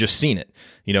 We've just seen it,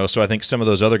 so I think some of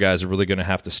those other guys are really going to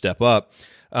have to step up.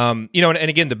 And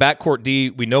again, the backcourt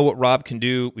D, we know what Rob can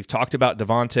do. We've talked about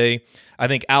Devontae. I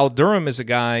think Al Durham is a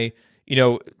guy,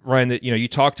 Ryan, that, you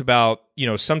talked about,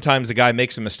 sometimes the guy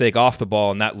makes a mistake off the ball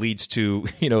and that leads to,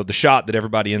 the shot that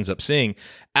everybody ends up seeing.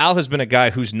 Al has been a guy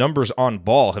whose numbers on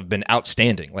ball have been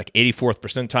outstanding, like 84th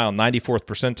percentile, 94th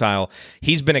percentile.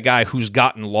 He's been a guy who's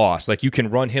gotten lost. Like you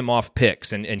can run him off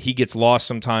picks and he gets lost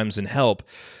sometimes in help.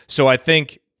 So I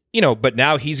think, but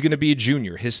now he's going to be a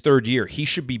junior, his third year. He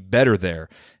should be better there.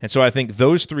 And so I think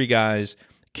those three guys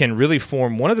can really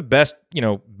form one of the best,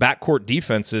 backcourt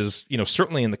defenses,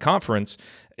 certainly in the conference.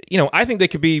 I think they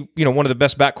could be, one of the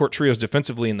best backcourt trios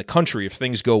defensively in the country if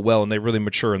things go well and they really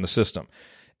mature in the system.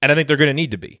 And I think they're going to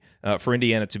need to be for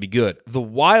Indiana to be good. The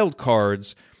wild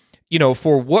cards,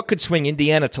 for what could swing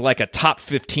Indiana to like a top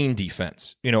 15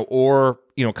 defense, or,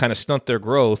 kind of stunt their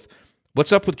growth.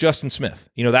 What's up with Justin Smith?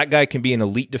 That guy can be an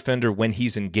elite defender when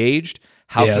he's engaged.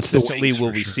 How consistently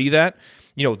will we see that?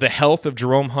 The health of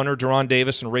Jerome Hunter, Duran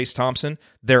Davis, and Race Thompson,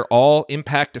 they're all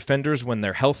impact defenders when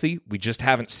they're healthy. We just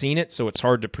haven't seen it, so it's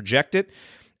hard to project it.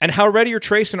 And how ready are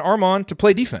Trace and Armand to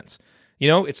play defense?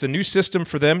 It's a new system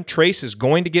for them. Trace is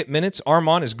going to get minutes.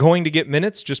 Armand is going to get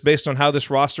minutes just based on how this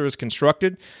roster is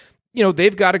constructed.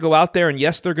 They've got to go out there, and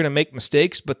yes, they're going to make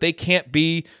mistakes, but they can't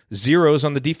be zeros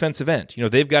on the defensive end.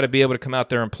 They've got to be able to come out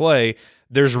there and play.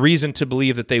 There's reason to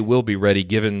believe that they will be ready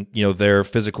given, their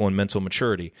physical and mental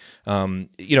maturity.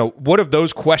 What of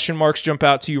those question marks jump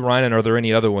out to you, Ryan, and are there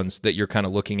any other ones that you're kind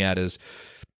of looking at as,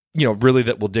 really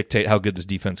that will dictate how good this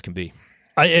defense can be?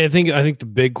 I think the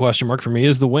big question mark for me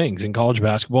is the wings. In college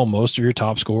basketball, most of your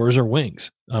top scorers are wings.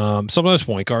 Sometimes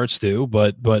point guards too,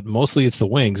 but mostly it's the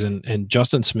wings. And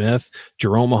Justin Smith,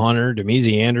 Jerome Hunter,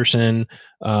 Demezy Anderson,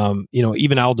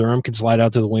 even Al Durham can slide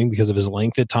out to the wing because of his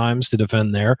length at times to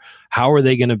defend there. How are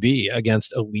they going to be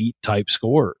against elite type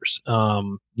scorers?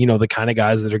 The kind of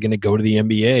guys that are going to go to the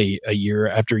NBA a year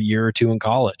after a year or two in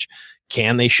college.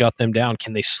 Can they shut them down?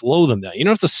 Can they slow them down? You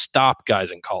don't have to stop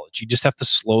guys in college. You just have to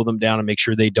slow them down and make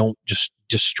sure they don't just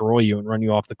destroy you and run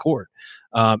you off the court.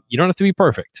 You don't have to be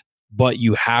perfect, but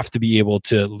you have to be able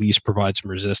to at least provide some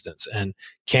resistance. And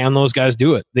can those guys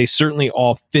do it? They certainly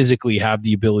all physically have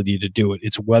the ability to do it.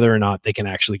 It's whether or not they can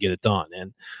actually get it done.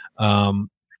 And,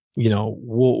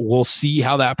 we'll see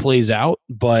how that plays out.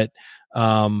 But,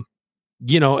 we're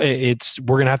going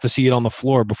to have to see it on the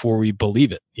floor before we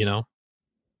believe it,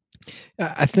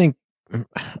 I think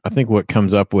what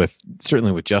comes up with,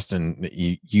 certainly with Justin,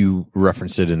 you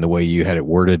referenced it in the way you had it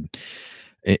worded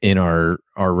in our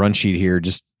run sheet here.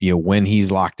 Just, when he's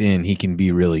locked in, he can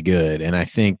be really good. And I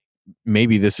think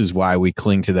maybe this is why we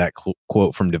cling to that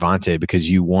quote from Devontae, because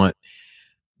you want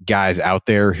guys out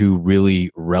there who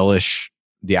really relish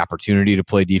the opportunity to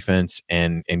play defense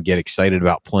and get excited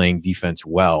about playing defense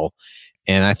well.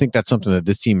 And I think that's something that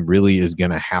this team really is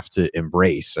going to have to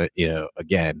embrace.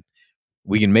 Again,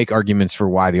 we can make arguments for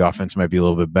why the offense might be a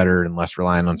little bit better and less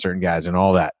reliant on certain guys and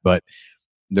all that. But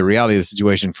the reality of the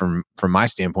situation from my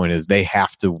standpoint is they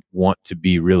have to want to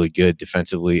be really good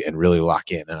defensively and really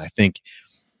lock in. And I think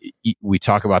we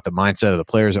talk about the mindset of the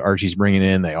players that Archie's bringing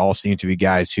in. They all seem to be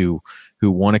guys who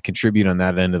want to contribute on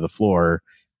that end of the floor.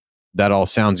 That all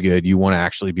sounds good. You want to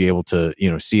actually be able to,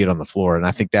 see it on the floor. And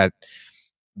I think that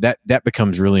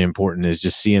becomes really important, is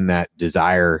just seeing that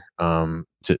desire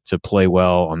to play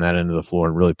well on that end of the floor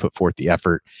and really put forth the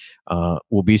effort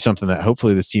will be something that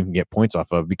hopefully this team can get points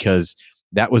off of, because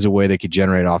that was a way they could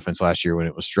generate offense last year when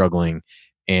it was struggling.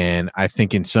 And I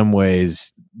think in some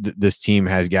ways this team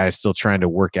has guys still trying to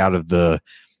work out of the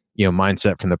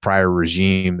mindset from the prior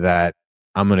regime that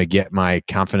I'm going to get my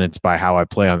confidence by how I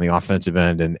play on the offensive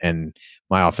end, and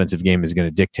my offensive game is going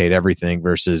to dictate everything,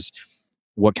 versus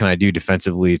what can I do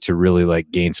defensively to really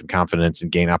gain some confidence and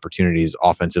gain opportunities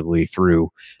offensively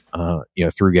through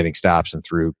getting stops and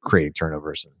through creating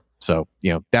turnovers. And so,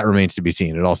 that remains to be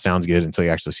seen. It all sounds good until you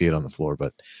actually see it on the floor,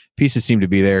 but pieces seem to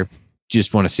be there.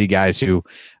 Just want to see guys who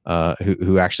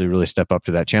actually really step up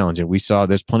to that challenge. And we saw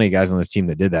there's plenty of guys on this team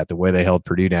that did that. The way they held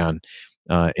Purdue down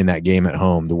in that game at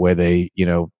home, the way they,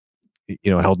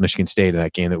 held Michigan State in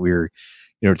that game that we were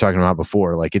talking about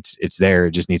before. It's there.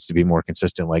 It just needs to be more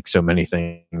consistent, like so many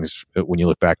things when you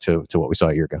look back to what we saw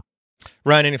a year ago.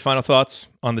 Ryan, any final thoughts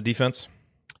on the defense?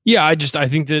 Yeah, I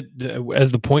think that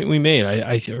as the point we made,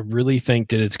 I really think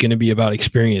that it's going to be about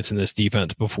experience in this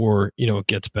defense before, it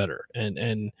gets better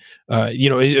and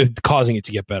causing it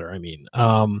to get better. I mean,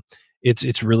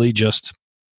 it's really just,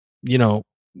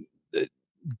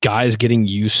 guys getting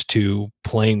used to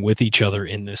playing with each other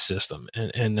in this system.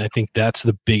 And I think that's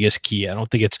the biggest key. I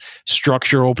don't think it's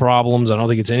structural problems. I don't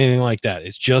think it's anything like that.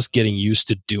 It's just getting used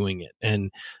to doing it. And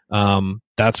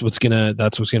that's what's gonna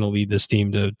lead this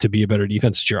team to be a better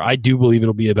defense this year. I do believe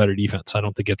it'll be a better defense. I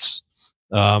don't think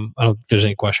there's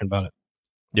any question about it.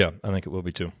 Yeah, I think it will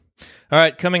be too. All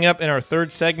right, coming up in our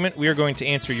third segment, we are going to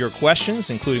answer your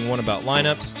questions, including one about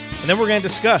lineups, and then we're going to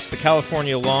discuss the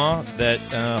California law that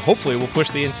hopefully will push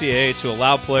the NCAA to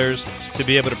allow players to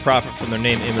be able to profit from their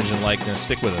name, image, and likeness.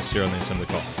 Stick with us here on the Assembly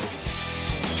Call.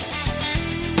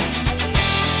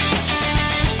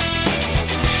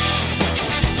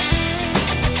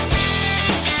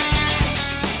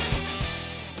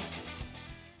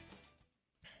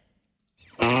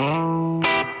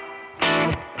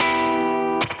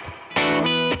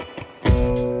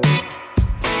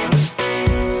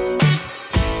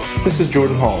 This is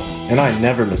Jordan Halls, and I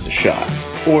never miss a shot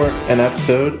or an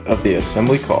episode of the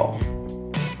Assembly Call.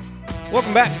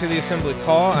 Welcome back to the Assembly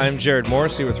Call. I'm Jerod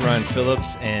Morrissey with Ryan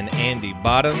Phillips and Andy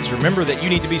Bottoms. Remember that you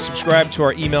need to be subscribed to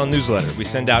our email newsletter. We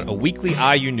send out a weekly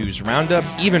IU news roundup,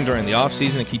 even during the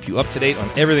offseason, to keep you up to date on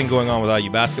everything going on with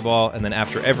IU basketball. And then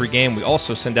after every game, we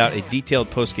also send out a detailed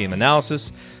post-game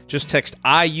analysis. Just text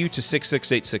IU to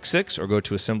 66866 or go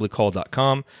to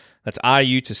assemblycall.com. That's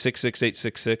IU to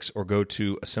 66866 or go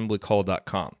to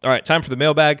assemblycall.com. All right, time for the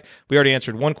mailbag. We already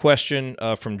answered one question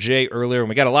from Jay earlier, and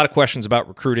we got a lot of questions about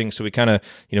recruiting, so we kind of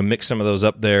mix some of those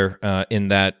up there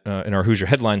in our Hoosier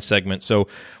headline segment. So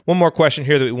one more question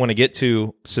here that we want to get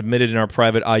to, submitted in our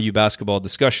private IU basketball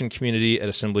discussion community at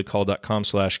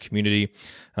assemblycall.com/community.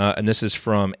 And this is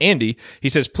from Andy. He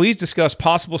says, please discuss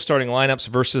possible starting lineups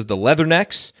versus the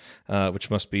Leathernecks. which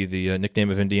must be the nickname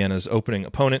of Indiana's opening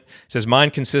opponent. It says, mine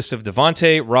consists of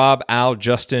Devontae, Rob, Al,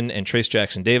 Justin, and Trace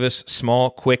Jackson Davis, small,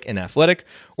 quick, and athletic.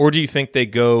 Or do you think they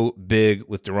go big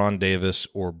with Deron Davis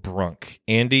or Brunk?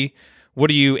 Andy, what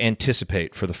do you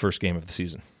anticipate for the first game of the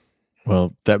season?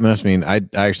 Well, that must mean I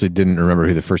actually didn't remember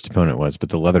who the first opponent was, but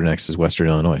the Leathernecks is Western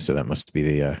Illinois, so that must be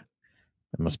it.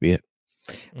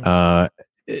 I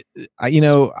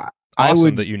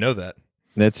would that you know that.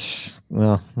 That's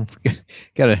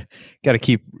gotta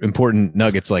keep important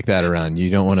nuggets like that around. You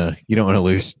don't want to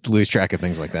lose track of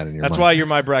things like that in your That's mind. why you're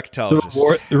my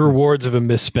bracketologist. The rewards of a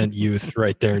misspent youth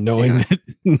right there, knowing that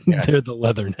they're the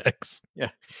Leathernecks. Yeah.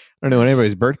 I don't know what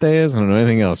anybody's birthday is. I don't know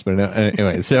anything else, but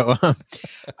anyway. So,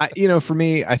 for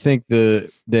me, I think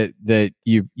that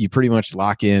you pretty much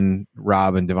lock in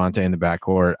Rob and Devontae in the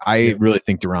backcourt. I really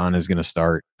think Deron is going to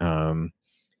start,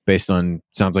 based on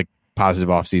sounds like positive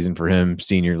offseason for him,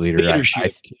 senior leader.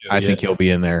 I think he'll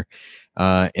be in there,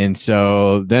 and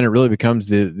so then it really becomes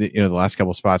the last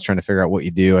couple spots trying to figure out what you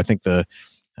do. I think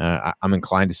I'm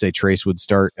inclined to say Trace would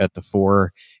start at the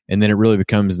 4, and then it really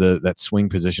becomes that swing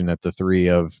position at the 3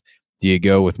 of, do you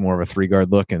go with more of a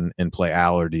 3-guard look and play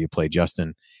Al, or do you play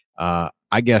Justin?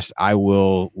 I guess I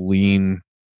will lean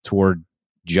toward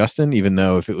Justin, even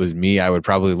though if it was me, I would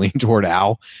probably lean toward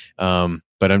Al.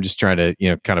 But I'm just trying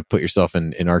to, kind of put yourself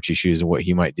in Archie's shoes and what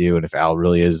he might do. And if Al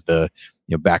really is the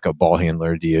backup ball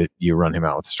handler, do you run him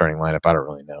out with the starting lineup? I don't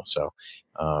really know. So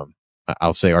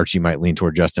I'll say Archie might lean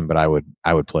toward Justin, but I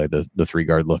would play the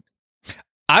 3-guard look.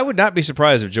 I would not be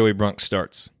surprised if Joey Brunk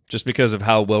starts, just because of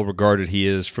how well regarded he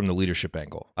is from the leadership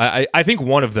angle. I think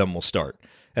one of them will start,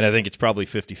 and I think it's probably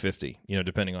 50-50,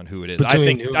 depending on who it is. I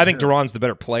think Deron's the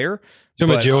better player.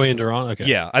 Talking about Joey and Deron? Okay.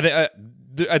 Yeah, I think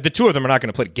the two of them are not going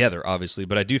to play together, obviously,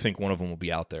 but I do think one of them will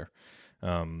be out there.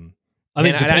 I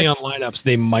think depending on lineups,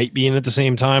 they might be in at the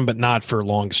same time, but not for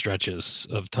long stretches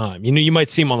of time. You might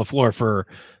see them on the floor for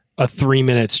a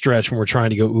 3-minute stretch when we're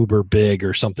trying to go uber big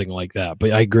or something like that.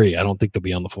 But I agree. I don't think they'll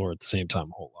be on the floor at the same time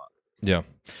a whole lot. Yeah.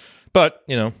 But,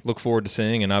 look forward to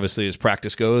seeing. And obviously, as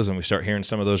practice goes and we start hearing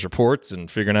some of those reports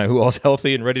and figuring out who all's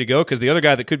healthy and ready to go, because the other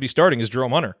guy that could be starting is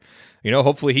Jerome Hunter.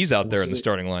 Hopefully he's out there in the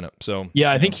starting lineup. So,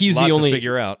 yeah, I think he's the only to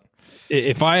figure out.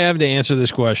 If I have to answer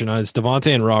this question, it's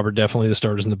Devontae and Rob are definitely the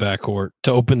starters in the backcourt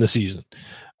to open the season.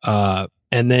 And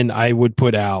then I would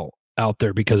put Al out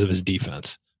there because of his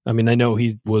defense. I mean, I know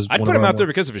he was. I'd put him out there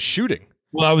because of his shooting.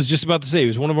 Well, I was just about to say he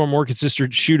was one of our more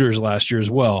consistent shooters last year as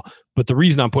well. But the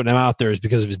reason I'm putting him out there is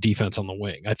because of his defense on the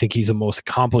wing. I think he's the most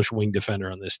accomplished wing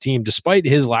defender on this team, despite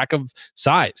his lack of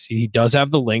size. He does have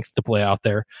the length to play out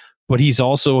there, but he's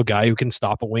also a guy who can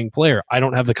stop a wing player. I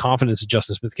don't have the confidence that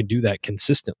Justin Smith can do that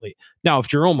consistently. Now, if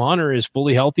Jerome Hunter is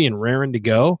fully healthy and raring to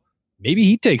go, maybe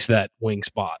he takes that wing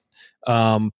spot.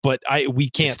 But we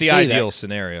can't. It's the say ideal that.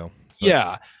 scenario. But.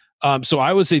 Yeah. So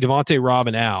I would say Devontae, Rob,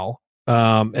 and Al,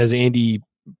 as Andy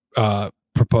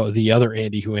proposed, the other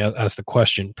Andy who asked the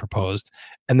question proposed.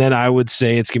 And then I would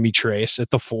say it's going to be Trace at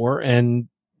the 4 and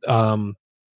Deron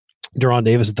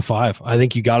Davis at the 5. I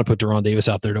think you got to put Deron Davis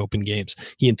out there to open games.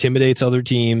 He intimidates other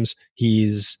teams.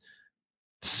 He's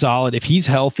solid. If he's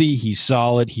healthy, he's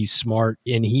solid, he's smart,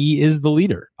 and he is the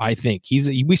leader. I think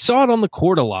we saw it on the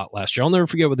court a lot last year. I'll never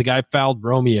forget when the guy fouled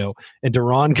Romeo and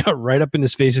Deron got right up in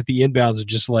his face at the inbounds and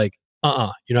just like,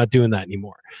 you're not doing that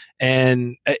anymore.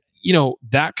 And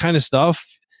that kind of stuff,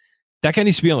 that guy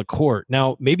needs to be on the court.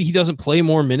 Now, maybe he doesn't play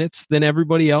more minutes than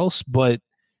everybody else, but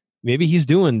maybe he's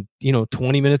doing,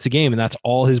 20 minutes a game and that's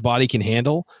all his body can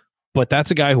handle. But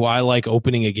that's a guy who I like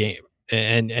opening a game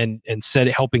and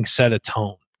helping set a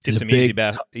tone. Get some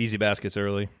easy baskets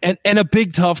early. And a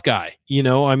big tough guy.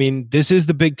 I mean, this is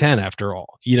the Big Ten after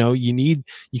all. You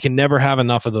can never have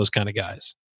enough of those kind of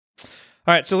guys.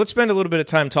 All right, so let's spend a little bit of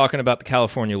time talking about the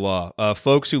California law.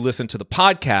 Folks who listened to the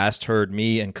podcast heard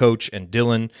me and Coach and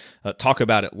Dylan talk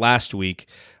about it last week.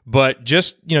 But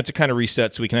just, to kind of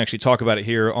reset so we can actually talk about it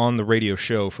here on the radio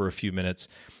show for a few minutes.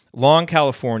 Law in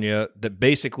California that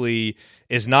basically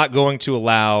is not going to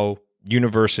allow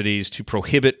universities to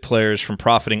prohibit players from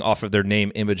profiting off of their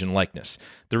name, image, and likeness.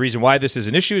 The reason why this is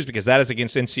an issue is because that is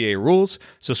against NCAA rules.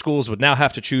 So schools would now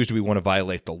have to choose, do we want to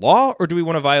violate the law or do we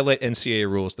want to violate NCAA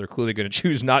rules? They're clearly going to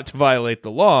choose not to violate the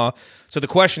law. So the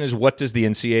question is, what does the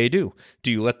NCAA do?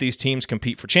 Do you let these teams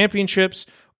compete for championships,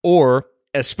 or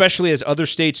especially as other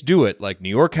states do it, like New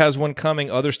York has one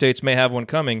coming, other states may have one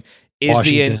coming, is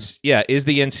the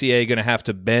NCAA going to have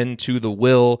to bend to the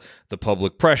will, the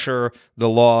public pressure, the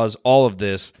laws, all of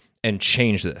this, and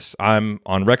change this. I'm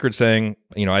on record saying,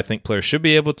 I think players should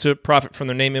be able to profit from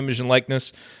their name, image, and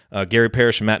likeness. Gary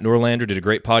Parrish and Matt Norlander did a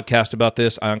great podcast about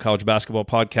this, Ion College Basketball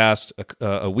podcast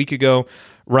a week ago.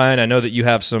 Ryan, I know that you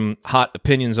have some hot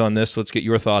opinions on this. Let's get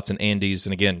your thoughts and Andy's.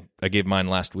 And again, I gave mine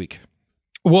last week.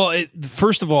 Well,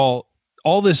 first of all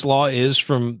this law is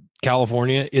from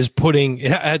California is putting,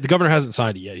 the governor hasn't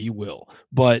signed it yet. He will,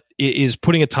 but it is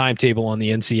putting a timetable on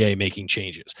the NCAA making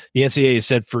changes. The NCAA has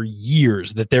said for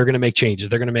years that they're going to make changes.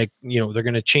 They're going to make, they're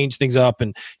going to change things up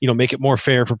and, make it more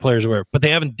fair for players, or whatever, but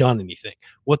they haven't done anything.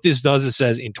 What this does is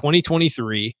says in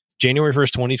 2023, January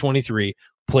 1st, 2023,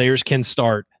 players can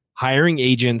start hiring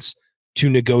agents to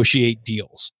negotiate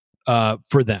deals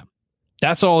for them.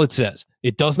 That's all it says.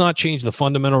 It does not change the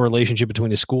fundamental relationship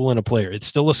between a school and a player. It's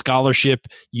still a scholarship.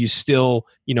 You still,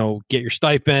 get your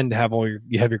stipend,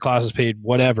 you have your classes paid,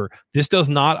 whatever. This does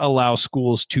not allow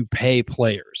schools to pay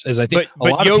players, as I think.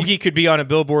 But Yogi could be on a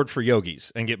billboard for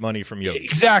yogis and get money from yogis.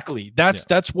 Exactly.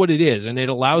 That's what it is, and it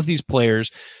allows these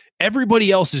players.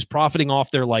 Everybody else is profiting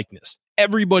off their likeness.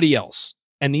 Everybody else,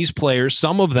 and these players,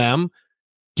 some of them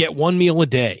get one meal a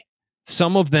day.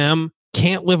 Some of them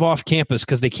can't live off campus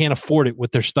because they can't afford it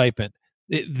with their stipend.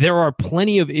 There are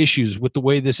plenty of issues with the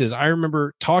way this is. I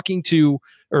remember talking to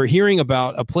or hearing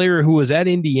about a player who was at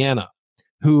Indiana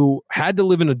who had to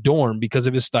live in a dorm because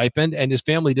of his stipend, and his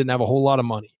family didn't have a whole lot of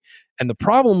money. And the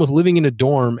problem with living in a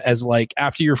dorm as like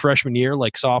after your freshman year,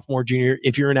 like sophomore, junior,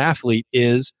 if you're an athlete,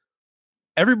 is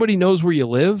everybody knows where you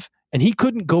live, and he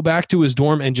couldn't go back to his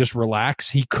dorm and just relax.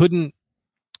 He couldn't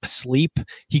sleep.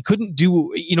 He couldn't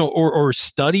do, or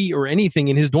study or anything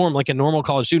in his dorm like a normal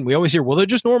college student. We always hear, well, they're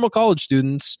just normal college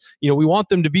students. We want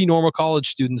them to be normal college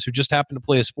students who just happen to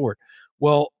play a sport.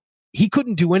 Well, he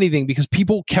couldn't do anything because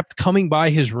people kept coming by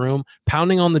his room,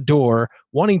 pounding on the door,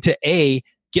 wanting to A,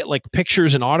 get like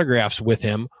pictures and autographs with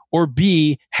him, or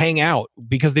B, hang out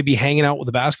because they'd be hanging out with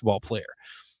a basketball player.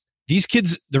 These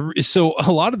kids, so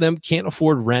a lot of them can't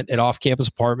afford rent at off-campus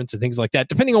apartments and things like that,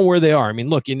 depending on where they are. I mean,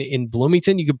 look, in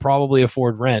Bloomington, you could probably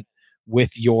afford rent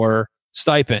with your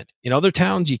stipend. In other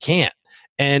towns, you can't.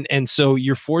 And so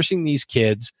you're forcing these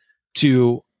kids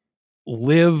to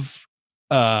live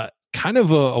kind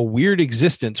of a weird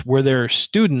existence where they're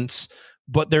students,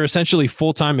 but they're essentially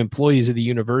full-time employees of the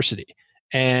university.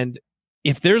 And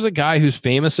if there's a guy who's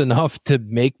famous enough to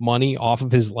make money off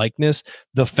of his likeness,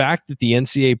 the fact that the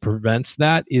NCAA prevents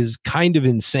that is kind of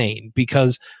insane,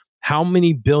 because how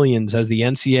many billions has the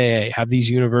NCAA, have these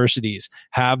universities,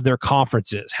 have their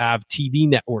conferences, have TV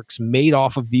networks made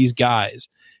off of these guys?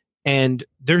 And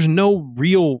there's no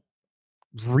real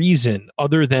reason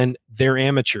other than they're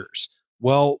amateurs.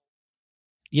 Well,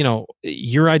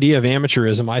 your idea of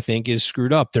amateurism, I think, is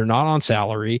screwed up. They're not on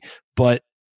salary, but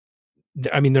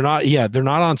I mean, they're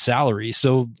not on salary.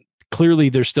 So clearly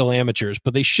they're still amateurs,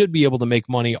 but they should be able to make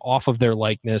money off of their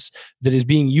likeness that is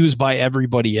being used by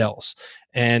everybody else.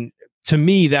 And to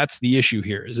me, that's the issue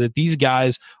here, is that these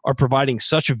guys are providing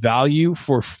such value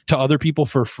to other people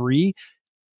for free.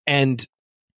 And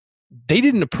they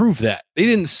didn't approve that. They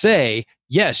didn't say,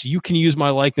 yes, you can use my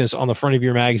likeness on the front of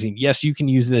your magazine. Yes, you can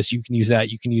use this, you can use that,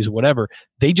 you can use whatever.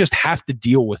 They just have to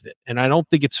deal with it. And I don't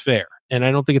think it's fair. And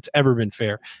I don't think it's ever been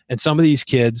fair. And some of these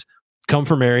kids come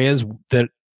from areas that,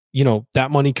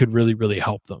 that money could really, really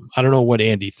help them. I don't know what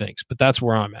Andy thinks, but that's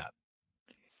where I'm at.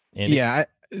 Andy? Yeah,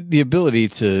 the ability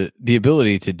to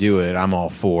do it, I'm all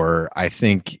for. I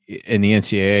think in the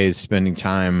NCAA is spending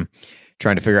time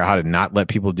trying to figure out how to not let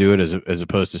people do it as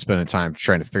opposed to spending time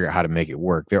trying to figure out how to make it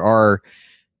work.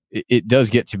 It does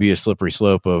get to be a slippery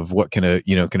slope of what can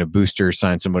a booster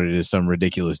sign somebody to some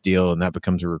ridiculous deal, and that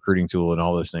becomes a recruiting tool and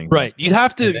all those things. Right. You'd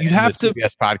have to.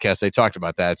 CBS podcast, they talked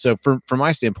about that. So from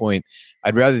my standpoint,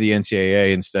 I'd rather the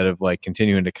NCAA, instead of like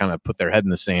continuing to kind of put their head in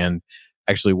the sand,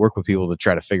 actually work with people to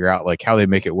try to figure out like how they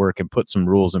make it work and put some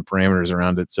rules and parameters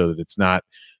around it so that it's not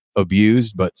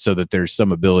abused, but so that there's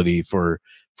some ability for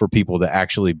people to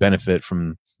actually benefit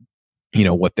from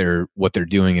what they're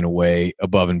doing in a way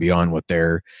above and beyond what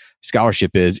their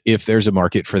scholarship is, if there's a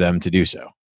market for them to do so.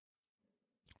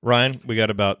 Ryan, we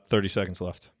got about 30 seconds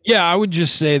left. Yeah, I would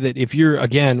just say that if you're,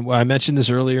 again, I mentioned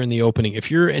this earlier in the opening, if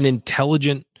you're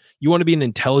you want to be an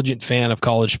intelligent fan of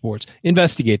college sports,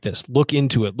 investigate this, look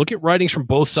into it, look at writings from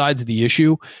both sides of the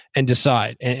issue and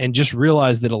decide, and just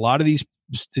realize that a lot of these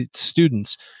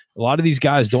students, a lot of these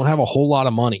guys don't have a whole lot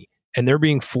of money, and they're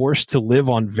being forced to live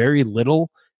on very little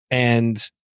and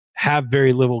have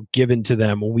very little given to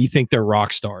them when we think they're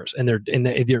rock stars, and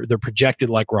they're projected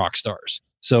like rock stars.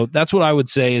 So that's what I would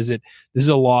say, is that this is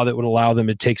a law that would allow them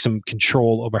to take some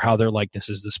control over how their likeness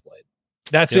is displayed.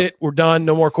 That's it. We're done.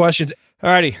 No more questions.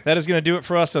 Alrighty, that is going to do it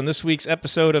for us on this week's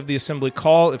episode of the Assembly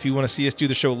Call. If you want to see us do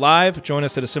the show live, join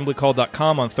us at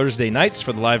assemblycall.com on Thursday nights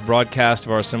for the live broadcast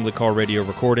of our Assembly Call radio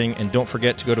recording. And don't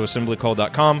forget to go to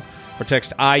assemblycall.com or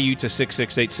text IU to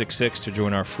 66866 to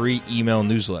join our free email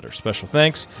newsletter. Special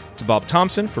thanks to Bob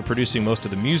Thompson for producing most of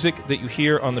the music that you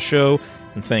hear on the show.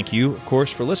 And thank you, of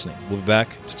course, for listening. We'll be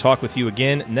back to talk with you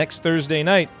again next Thursday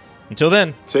night. Until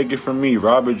then, take it from me,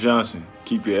 Robert Johnson.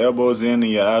 Keep your elbows in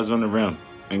and your eyes on the rim.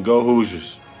 And go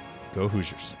Hoosiers. Go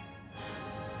Hoosiers.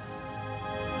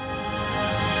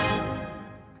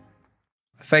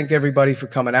 Thank everybody for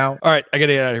coming out. All right, I got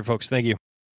to get out of here, folks. Thank you.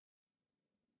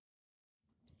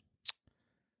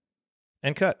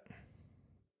 And cut.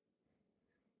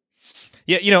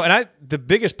 Yeah, and the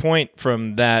biggest point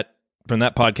from that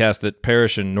podcast that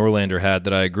Parrish and Norlander had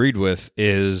that I agreed with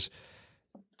is,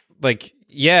 like,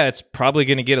 yeah, it's probably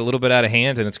going to get a little bit out of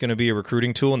hand, and it's going to be a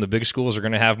recruiting tool, and the big schools are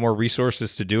going to have more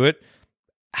resources to do it.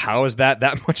 How is that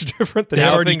much different than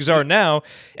how things are now?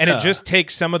 And it just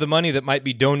takes some of the money that might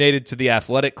be donated to the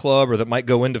athletic club or that might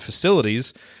go into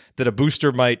facilities that a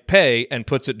booster might pay and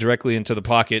puts it directly into the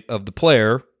pocket of the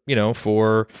player,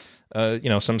 for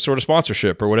some sort of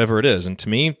sponsorship or whatever it is. And to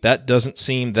me, that doesn't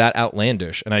seem that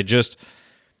outlandish. And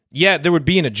there would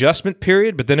be an adjustment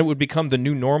period, but then it would become the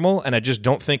new normal, and I just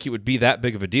don't think it would be that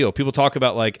big of a deal. People talk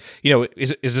about, like,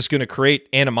 is this going to create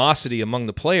animosity among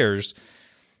the players?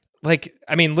 Like,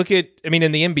 in the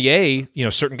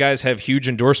NBA, certain guys have huge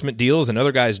endorsement deals and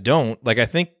other guys don't. Like, I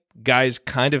think guys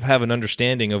kind of have an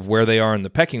understanding of where they are in the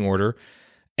pecking order,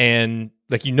 and,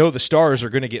 like, the stars are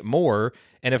going to get more,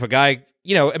 and if a guy,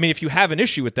 if you have an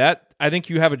issue with that, I think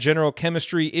you have a general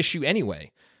chemistry issue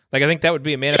anyway. Like, I think that would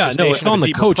be a manifestation it's on of a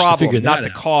the coach problem, to figure not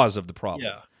that the out. cause of the problem.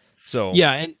 Yeah. So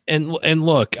and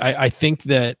look, I think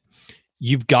that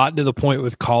you've gotten to the point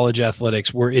with college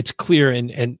athletics where it's clear.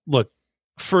 And look,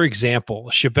 for example,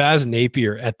 Shabazz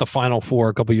Napier at the Final Four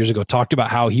a couple years ago talked about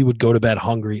how he would go to bed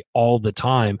hungry all the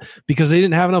time because they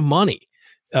didn't have enough money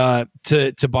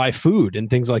to buy food and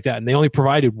things like that, and they only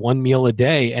provided one meal a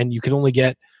day, and you could only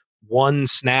get one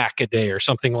snack a day or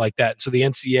something like that. So the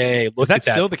NCAA looked at that. Is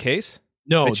that still the case?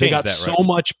 No, they got that, so right?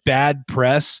 much bad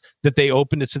press that they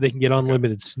opened it so they can get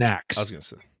unlimited snacks. I was going to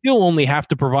say. You'll only have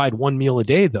to provide one meal a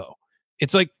day, though.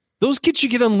 It's like those kids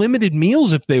should get unlimited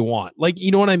meals if they want. Like,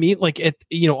 you know what I mean? Like at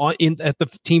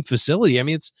the team facility. I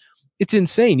mean, it's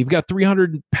insane. You've got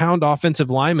 300-pound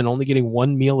offensive linemen only getting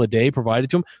one meal a day provided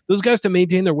to them. Those guys, to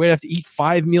maintain their weight, have to eat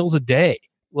 5 meals a day,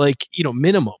 like,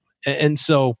 minimum. And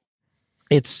so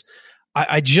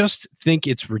I just think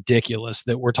it's ridiculous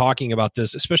that we're talking about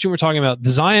this, especially when we're talking about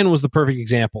Zion was the perfect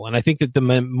example. And I think that the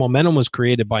momentum was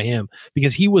created by him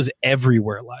because he was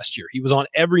everywhere last year. He was on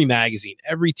every magazine,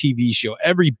 every TV show,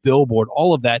 every billboard,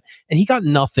 all of that. And he got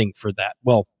nothing for that.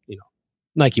 Well,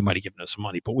 Nike might have given us some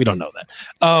money, but we don't know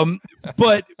that.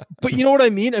 But you know what I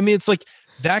mean? I mean, it's like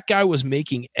that guy was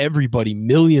making everybody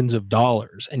millions of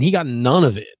dollars and he got none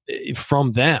of it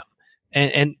from them.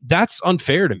 And that's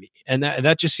unfair to me. And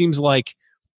that just seems like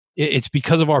it's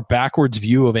because of our backwards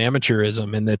view of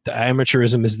amateurism, and that the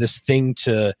amateurism is this thing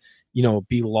to,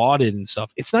 be lauded and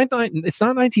stuff. It's not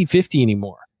 1950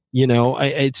 anymore.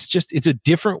 It's a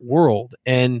different world.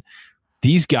 And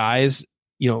these guys,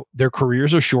 their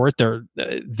careers are short.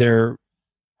 They're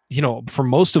for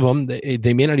most of them,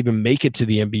 they may not even make it to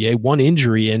the NBA. One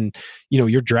injury and,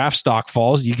 your draft stock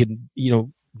falls. You could,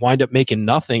 wind up making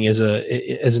nothing as an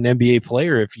NBA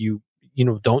player if you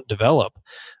don't develop,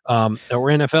 or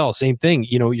NFL, same thing.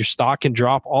 Your stock can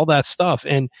drop, all that stuff.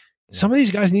 And some of these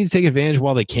guys need to take advantage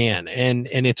while they can. And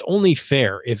it's only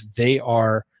fair if they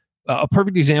are. A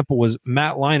perfect example was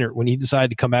Matt Leinart when he decided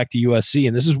to come back to USC.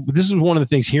 And this is one of the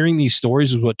things, hearing these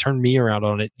stories was what turned me around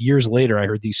on it. Years later, I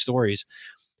heard these stories.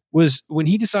 Was when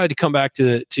he decided to come back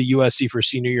to USC for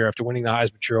senior year after winning the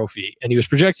Heisman Trophy. And he was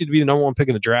projected to be the number 1 pick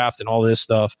of the draft and all this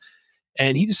stuff.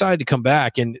 And he decided to come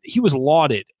back, and he was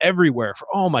lauded everywhere for,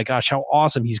 oh my gosh, how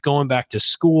awesome. He's going back to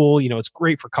school. It's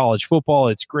great for college football.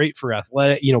 It's great for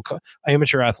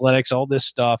amateur athletics, all this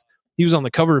stuff. He was on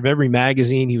the cover of every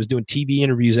magazine. He was doing TV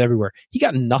interviews everywhere. He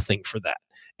got nothing for that.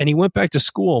 And he went back to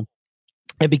school.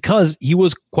 And because he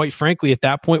was, quite frankly, at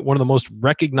that point, one of the most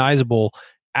recognizable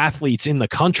athletes in the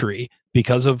country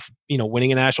because of,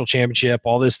 winning a national championship,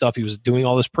 all this stuff. He was doing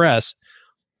all this press.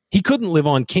 He couldn't live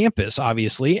on campus,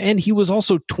 obviously. And he was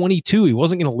also 22. He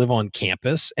wasn't going to live on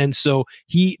campus. And so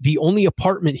the only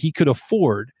apartment he could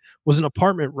afford was an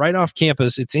apartment right off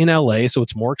campus. It's in LA, so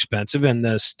it's more expensive, and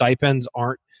the stipends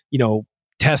aren't,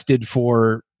 tested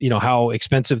for, how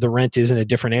expensive the rent is in a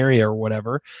different area or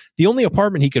whatever. The only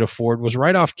apartment he could afford was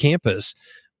right off campus.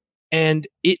 And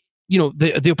it,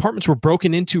 the apartments were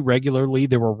broken into regularly.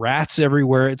 There were rats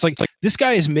everywhere. It's like this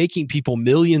guy is making people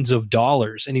millions of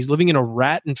dollars, and he's living in a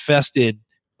rat-infested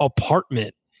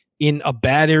apartment in a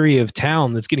bad area of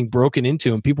town that's getting broken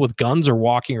into, and people with guns are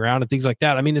walking around and things like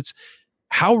that. I mean, it's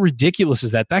how ridiculous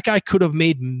is that? That guy could have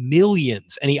made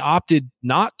millions, and he opted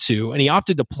not to, and he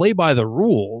opted to play by the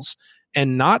rules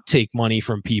and not take money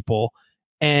from people,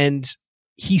 and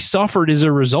he suffered as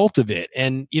a result of it.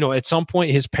 And, at some point,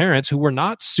 his parents, who were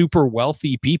not super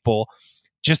wealthy people,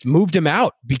 just moved him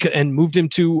out and moved him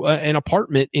to an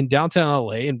apartment in downtown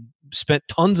LA and spent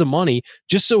tons of money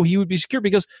just so he would be secure.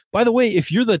 Because, by the way,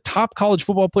 if you're the top college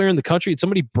football player in the country and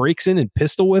somebody breaks in and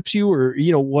pistol whips you or,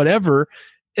 whatever,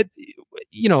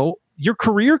 your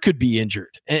career could be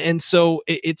injured. And so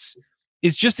it's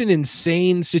just an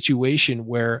insane situation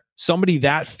where somebody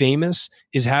that famous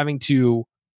is having to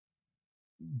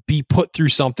be put through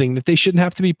something that they shouldn't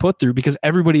have to be put through because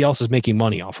everybody else is making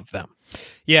money off of them.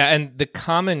 Yeah, and the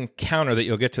common counter that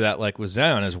you'll get to that, like with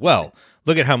Zion as well.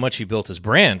 Look at how much he built his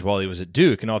brand while he was at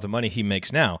Duke and all the money he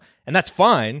makes now. And that's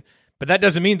fine, but that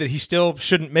doesn't mean that he still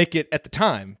shouldn't make it at the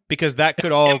time, because that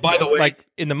could all, by the way, like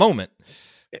in the moment.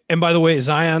 And by the way,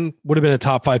 Zion would have been a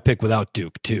top 5 pick without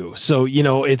Duke too. So, he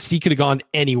could have gone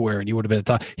anywhere and he would have been a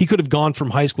top. He could have gone from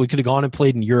high school. He could have gone and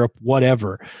played in Europe,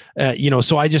 whatever.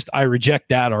 So I reject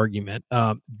that argument.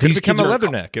 Could become a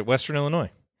leatherneck at Western Illinois.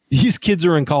 These kids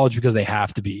are in college because they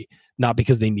have to be, not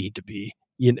because they need to be,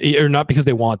 or not because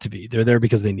they want to be. They're there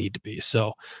because they need to be.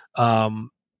 So, Zion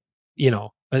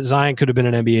could have been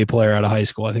an NBA player out of high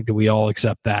school. I think that we all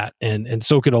accept that. And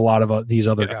so could a lot of these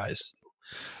other guys.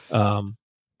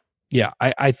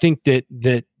 I think that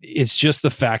it's just the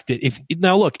fact that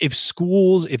if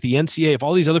schools, if the NCAA, if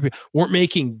all these other people weren't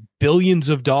making billions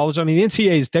of dollars, I mean, the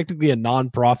NCAA is technically a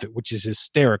nonprofit, which is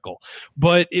hysterical.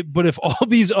 But if all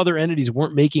these other entities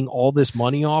weren't making all this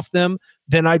money off them,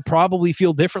 then I'd probably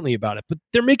feel differently about it. But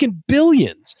they're making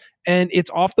billions, and it's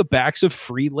off the backs of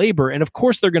free labor. And of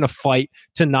course, they're going to fight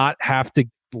to not have to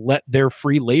let their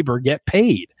free labor get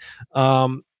paid.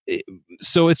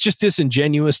 So it's just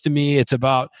disingenuous to me. It's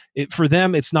about it for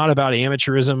them. It's not about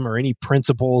amateurism or any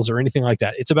principles or anything like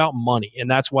that. It's about money.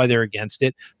 And that's why they're against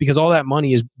it, because all that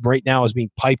money is right now is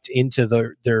being piped into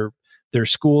their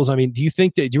schools. I mean, do you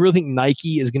really think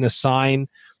Nike is going to sign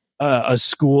a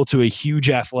school to a huge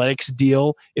athletics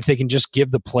deal if they can just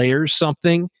give the players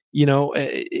something,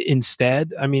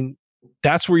 instead? I mean,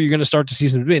 that's where you're going to start to see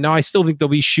some debate. Now, I still think there'll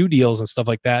be shoe deals and stuff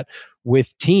like that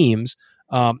with teams,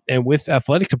 and with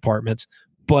athletic departments,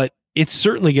 but it's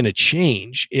certainly going to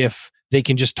change if they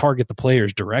can just target the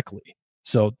players directly.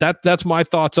 So that's my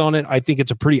thoughts on it. I think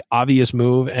it's a pretty obvious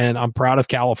move, and I'm proud of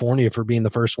California for being the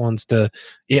first ones to,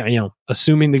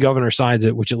 assuming the governor signs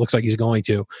it, which it looks like he's going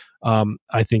to.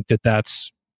 I think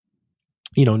that's,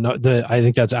 I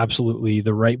think that's absolutely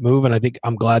the right move, and I think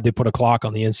I'm glad they put a clock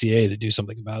on the NCAA to do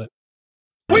something about it.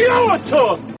 We owe it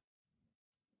to them.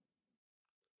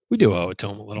 We do owe it to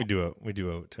him a little. We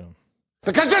do owe it to him.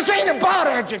 Because this ain't about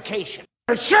education.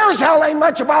 It sure as hell ain't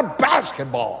much about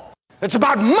basketball. It's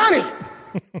about money.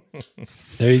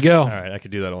 There you go. All right, I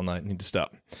could do that all night. Need to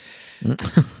stop.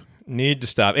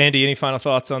 Andy, any final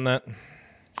thoughts on that?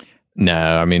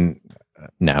 No, I mean,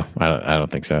 no, I don't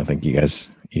think so. I think you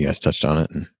guys touched on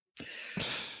it and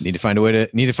need to find a way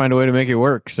to make it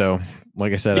work. So,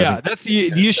 like I said, that's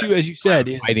the issue, as you said,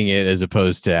 is fighting it as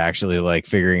opposed to actually like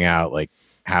figuring out like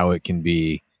how it can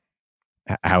be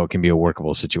a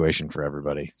workable situation for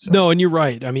everybody. So. No, and you're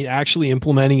right. I mean, actually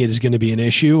implementing it is going to be an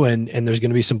issue, and there's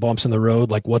going to be some bumps in the road,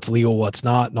 like what's legal, what's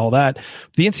not, and all that.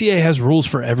 The NCAA has rules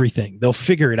for everything. They'll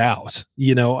figure it out.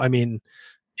 I mean,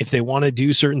 if they want to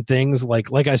do certain things, like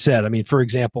I said, I mean, for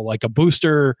example, like a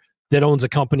booster that owns a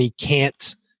company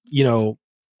can't,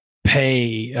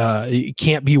 pay, it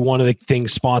can't be one of the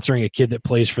things sponsoring a kid that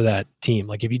plays for that team.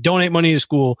 Like if you donate money to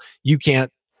school, you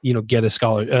can't, get a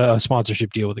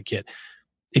sponsorship deal with a kid.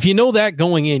 If you know that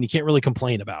going in, you can't really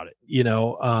complain about it,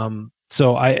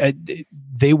 so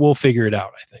they will figure it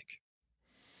out, I think.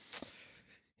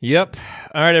 Yep.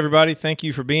 All right, everybody. Thank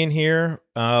you for being here.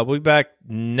 We'll be back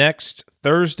next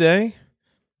Thursday.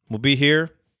 We'll be here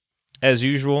as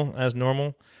usual, as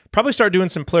normal. Probably start doing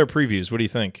some player previews. What do you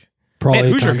think? Probably.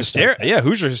 Man, Hoosier Hysteria. Yeah,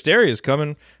 Hoosier Hysteria is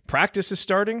coming. Practice is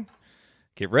starting.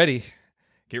 Get ready.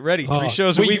 3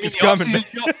 shows a week is coming.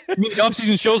 You mean the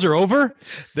off-season shows are over?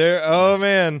 Oh,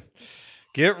 man.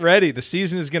 Get ready. The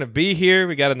season is going to be here.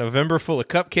 We got a November full of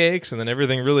cupcakes, and then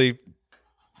everything really,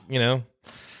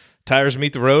 tires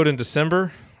meet the road in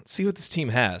December. Let's see what this team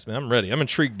has, man. I'm ready. I'm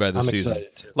intrigued by this season.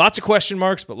 Excited too. Lots of question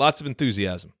marks, but lots of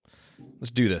enthusiasm.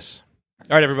 Let's do this.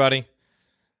 All right, everybody.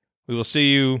 We will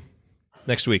see you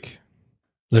next week.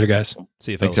 Later, guys.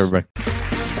 See you, Thanks, fellas. everybody.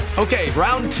 Okay,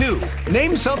 round 2.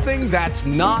 Name something that's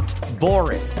not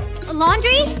boring. A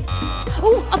laundry?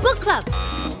 Ooh, a book club.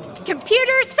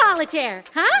 Computer solitaire,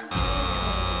 huh?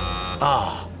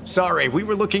 Ah, sorry, we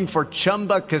were looking for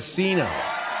Chumba Casino.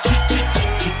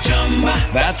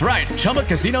 That's right,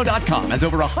 ChumbaCasino.com has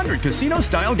over 100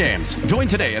 casino-style games. Join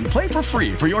today and play for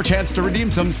free for your chance to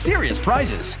redeem some serious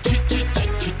prizes.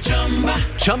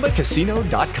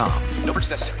 ChumbaCasino.com. No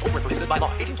purchase necessary. Void where prohibited by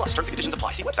law. 18+ terms and conditions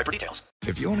apply. See website for details.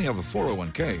 If you only have a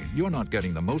 401k, you're not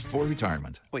getting the most for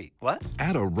retirement. Wait, what?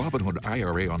 Add a Robinhood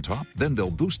IRA on top, then they'll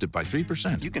boost it by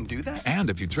 3%. You can do that? And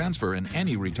if you transfer in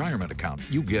any retirement account,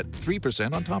 you get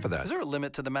 3% on top of that. Is there a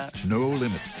limit to the match? No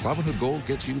limit. Robinhood Gold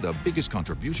gets you the biggest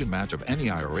contribution match of any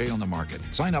IRA on the market.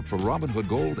 Sign up for Robinhood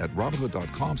Gold at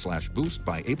Robinhood.com/boost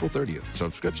by April 30th.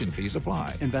 Subscription fees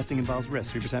apply. Investing involves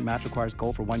risk. 3% match requires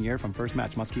gold for 1 year from first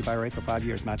match. Must keep IRA for 5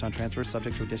 years. Match on transfers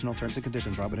subject to additional terms and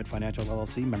conditions. Robinhood Financial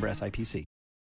LLC, member SIPC.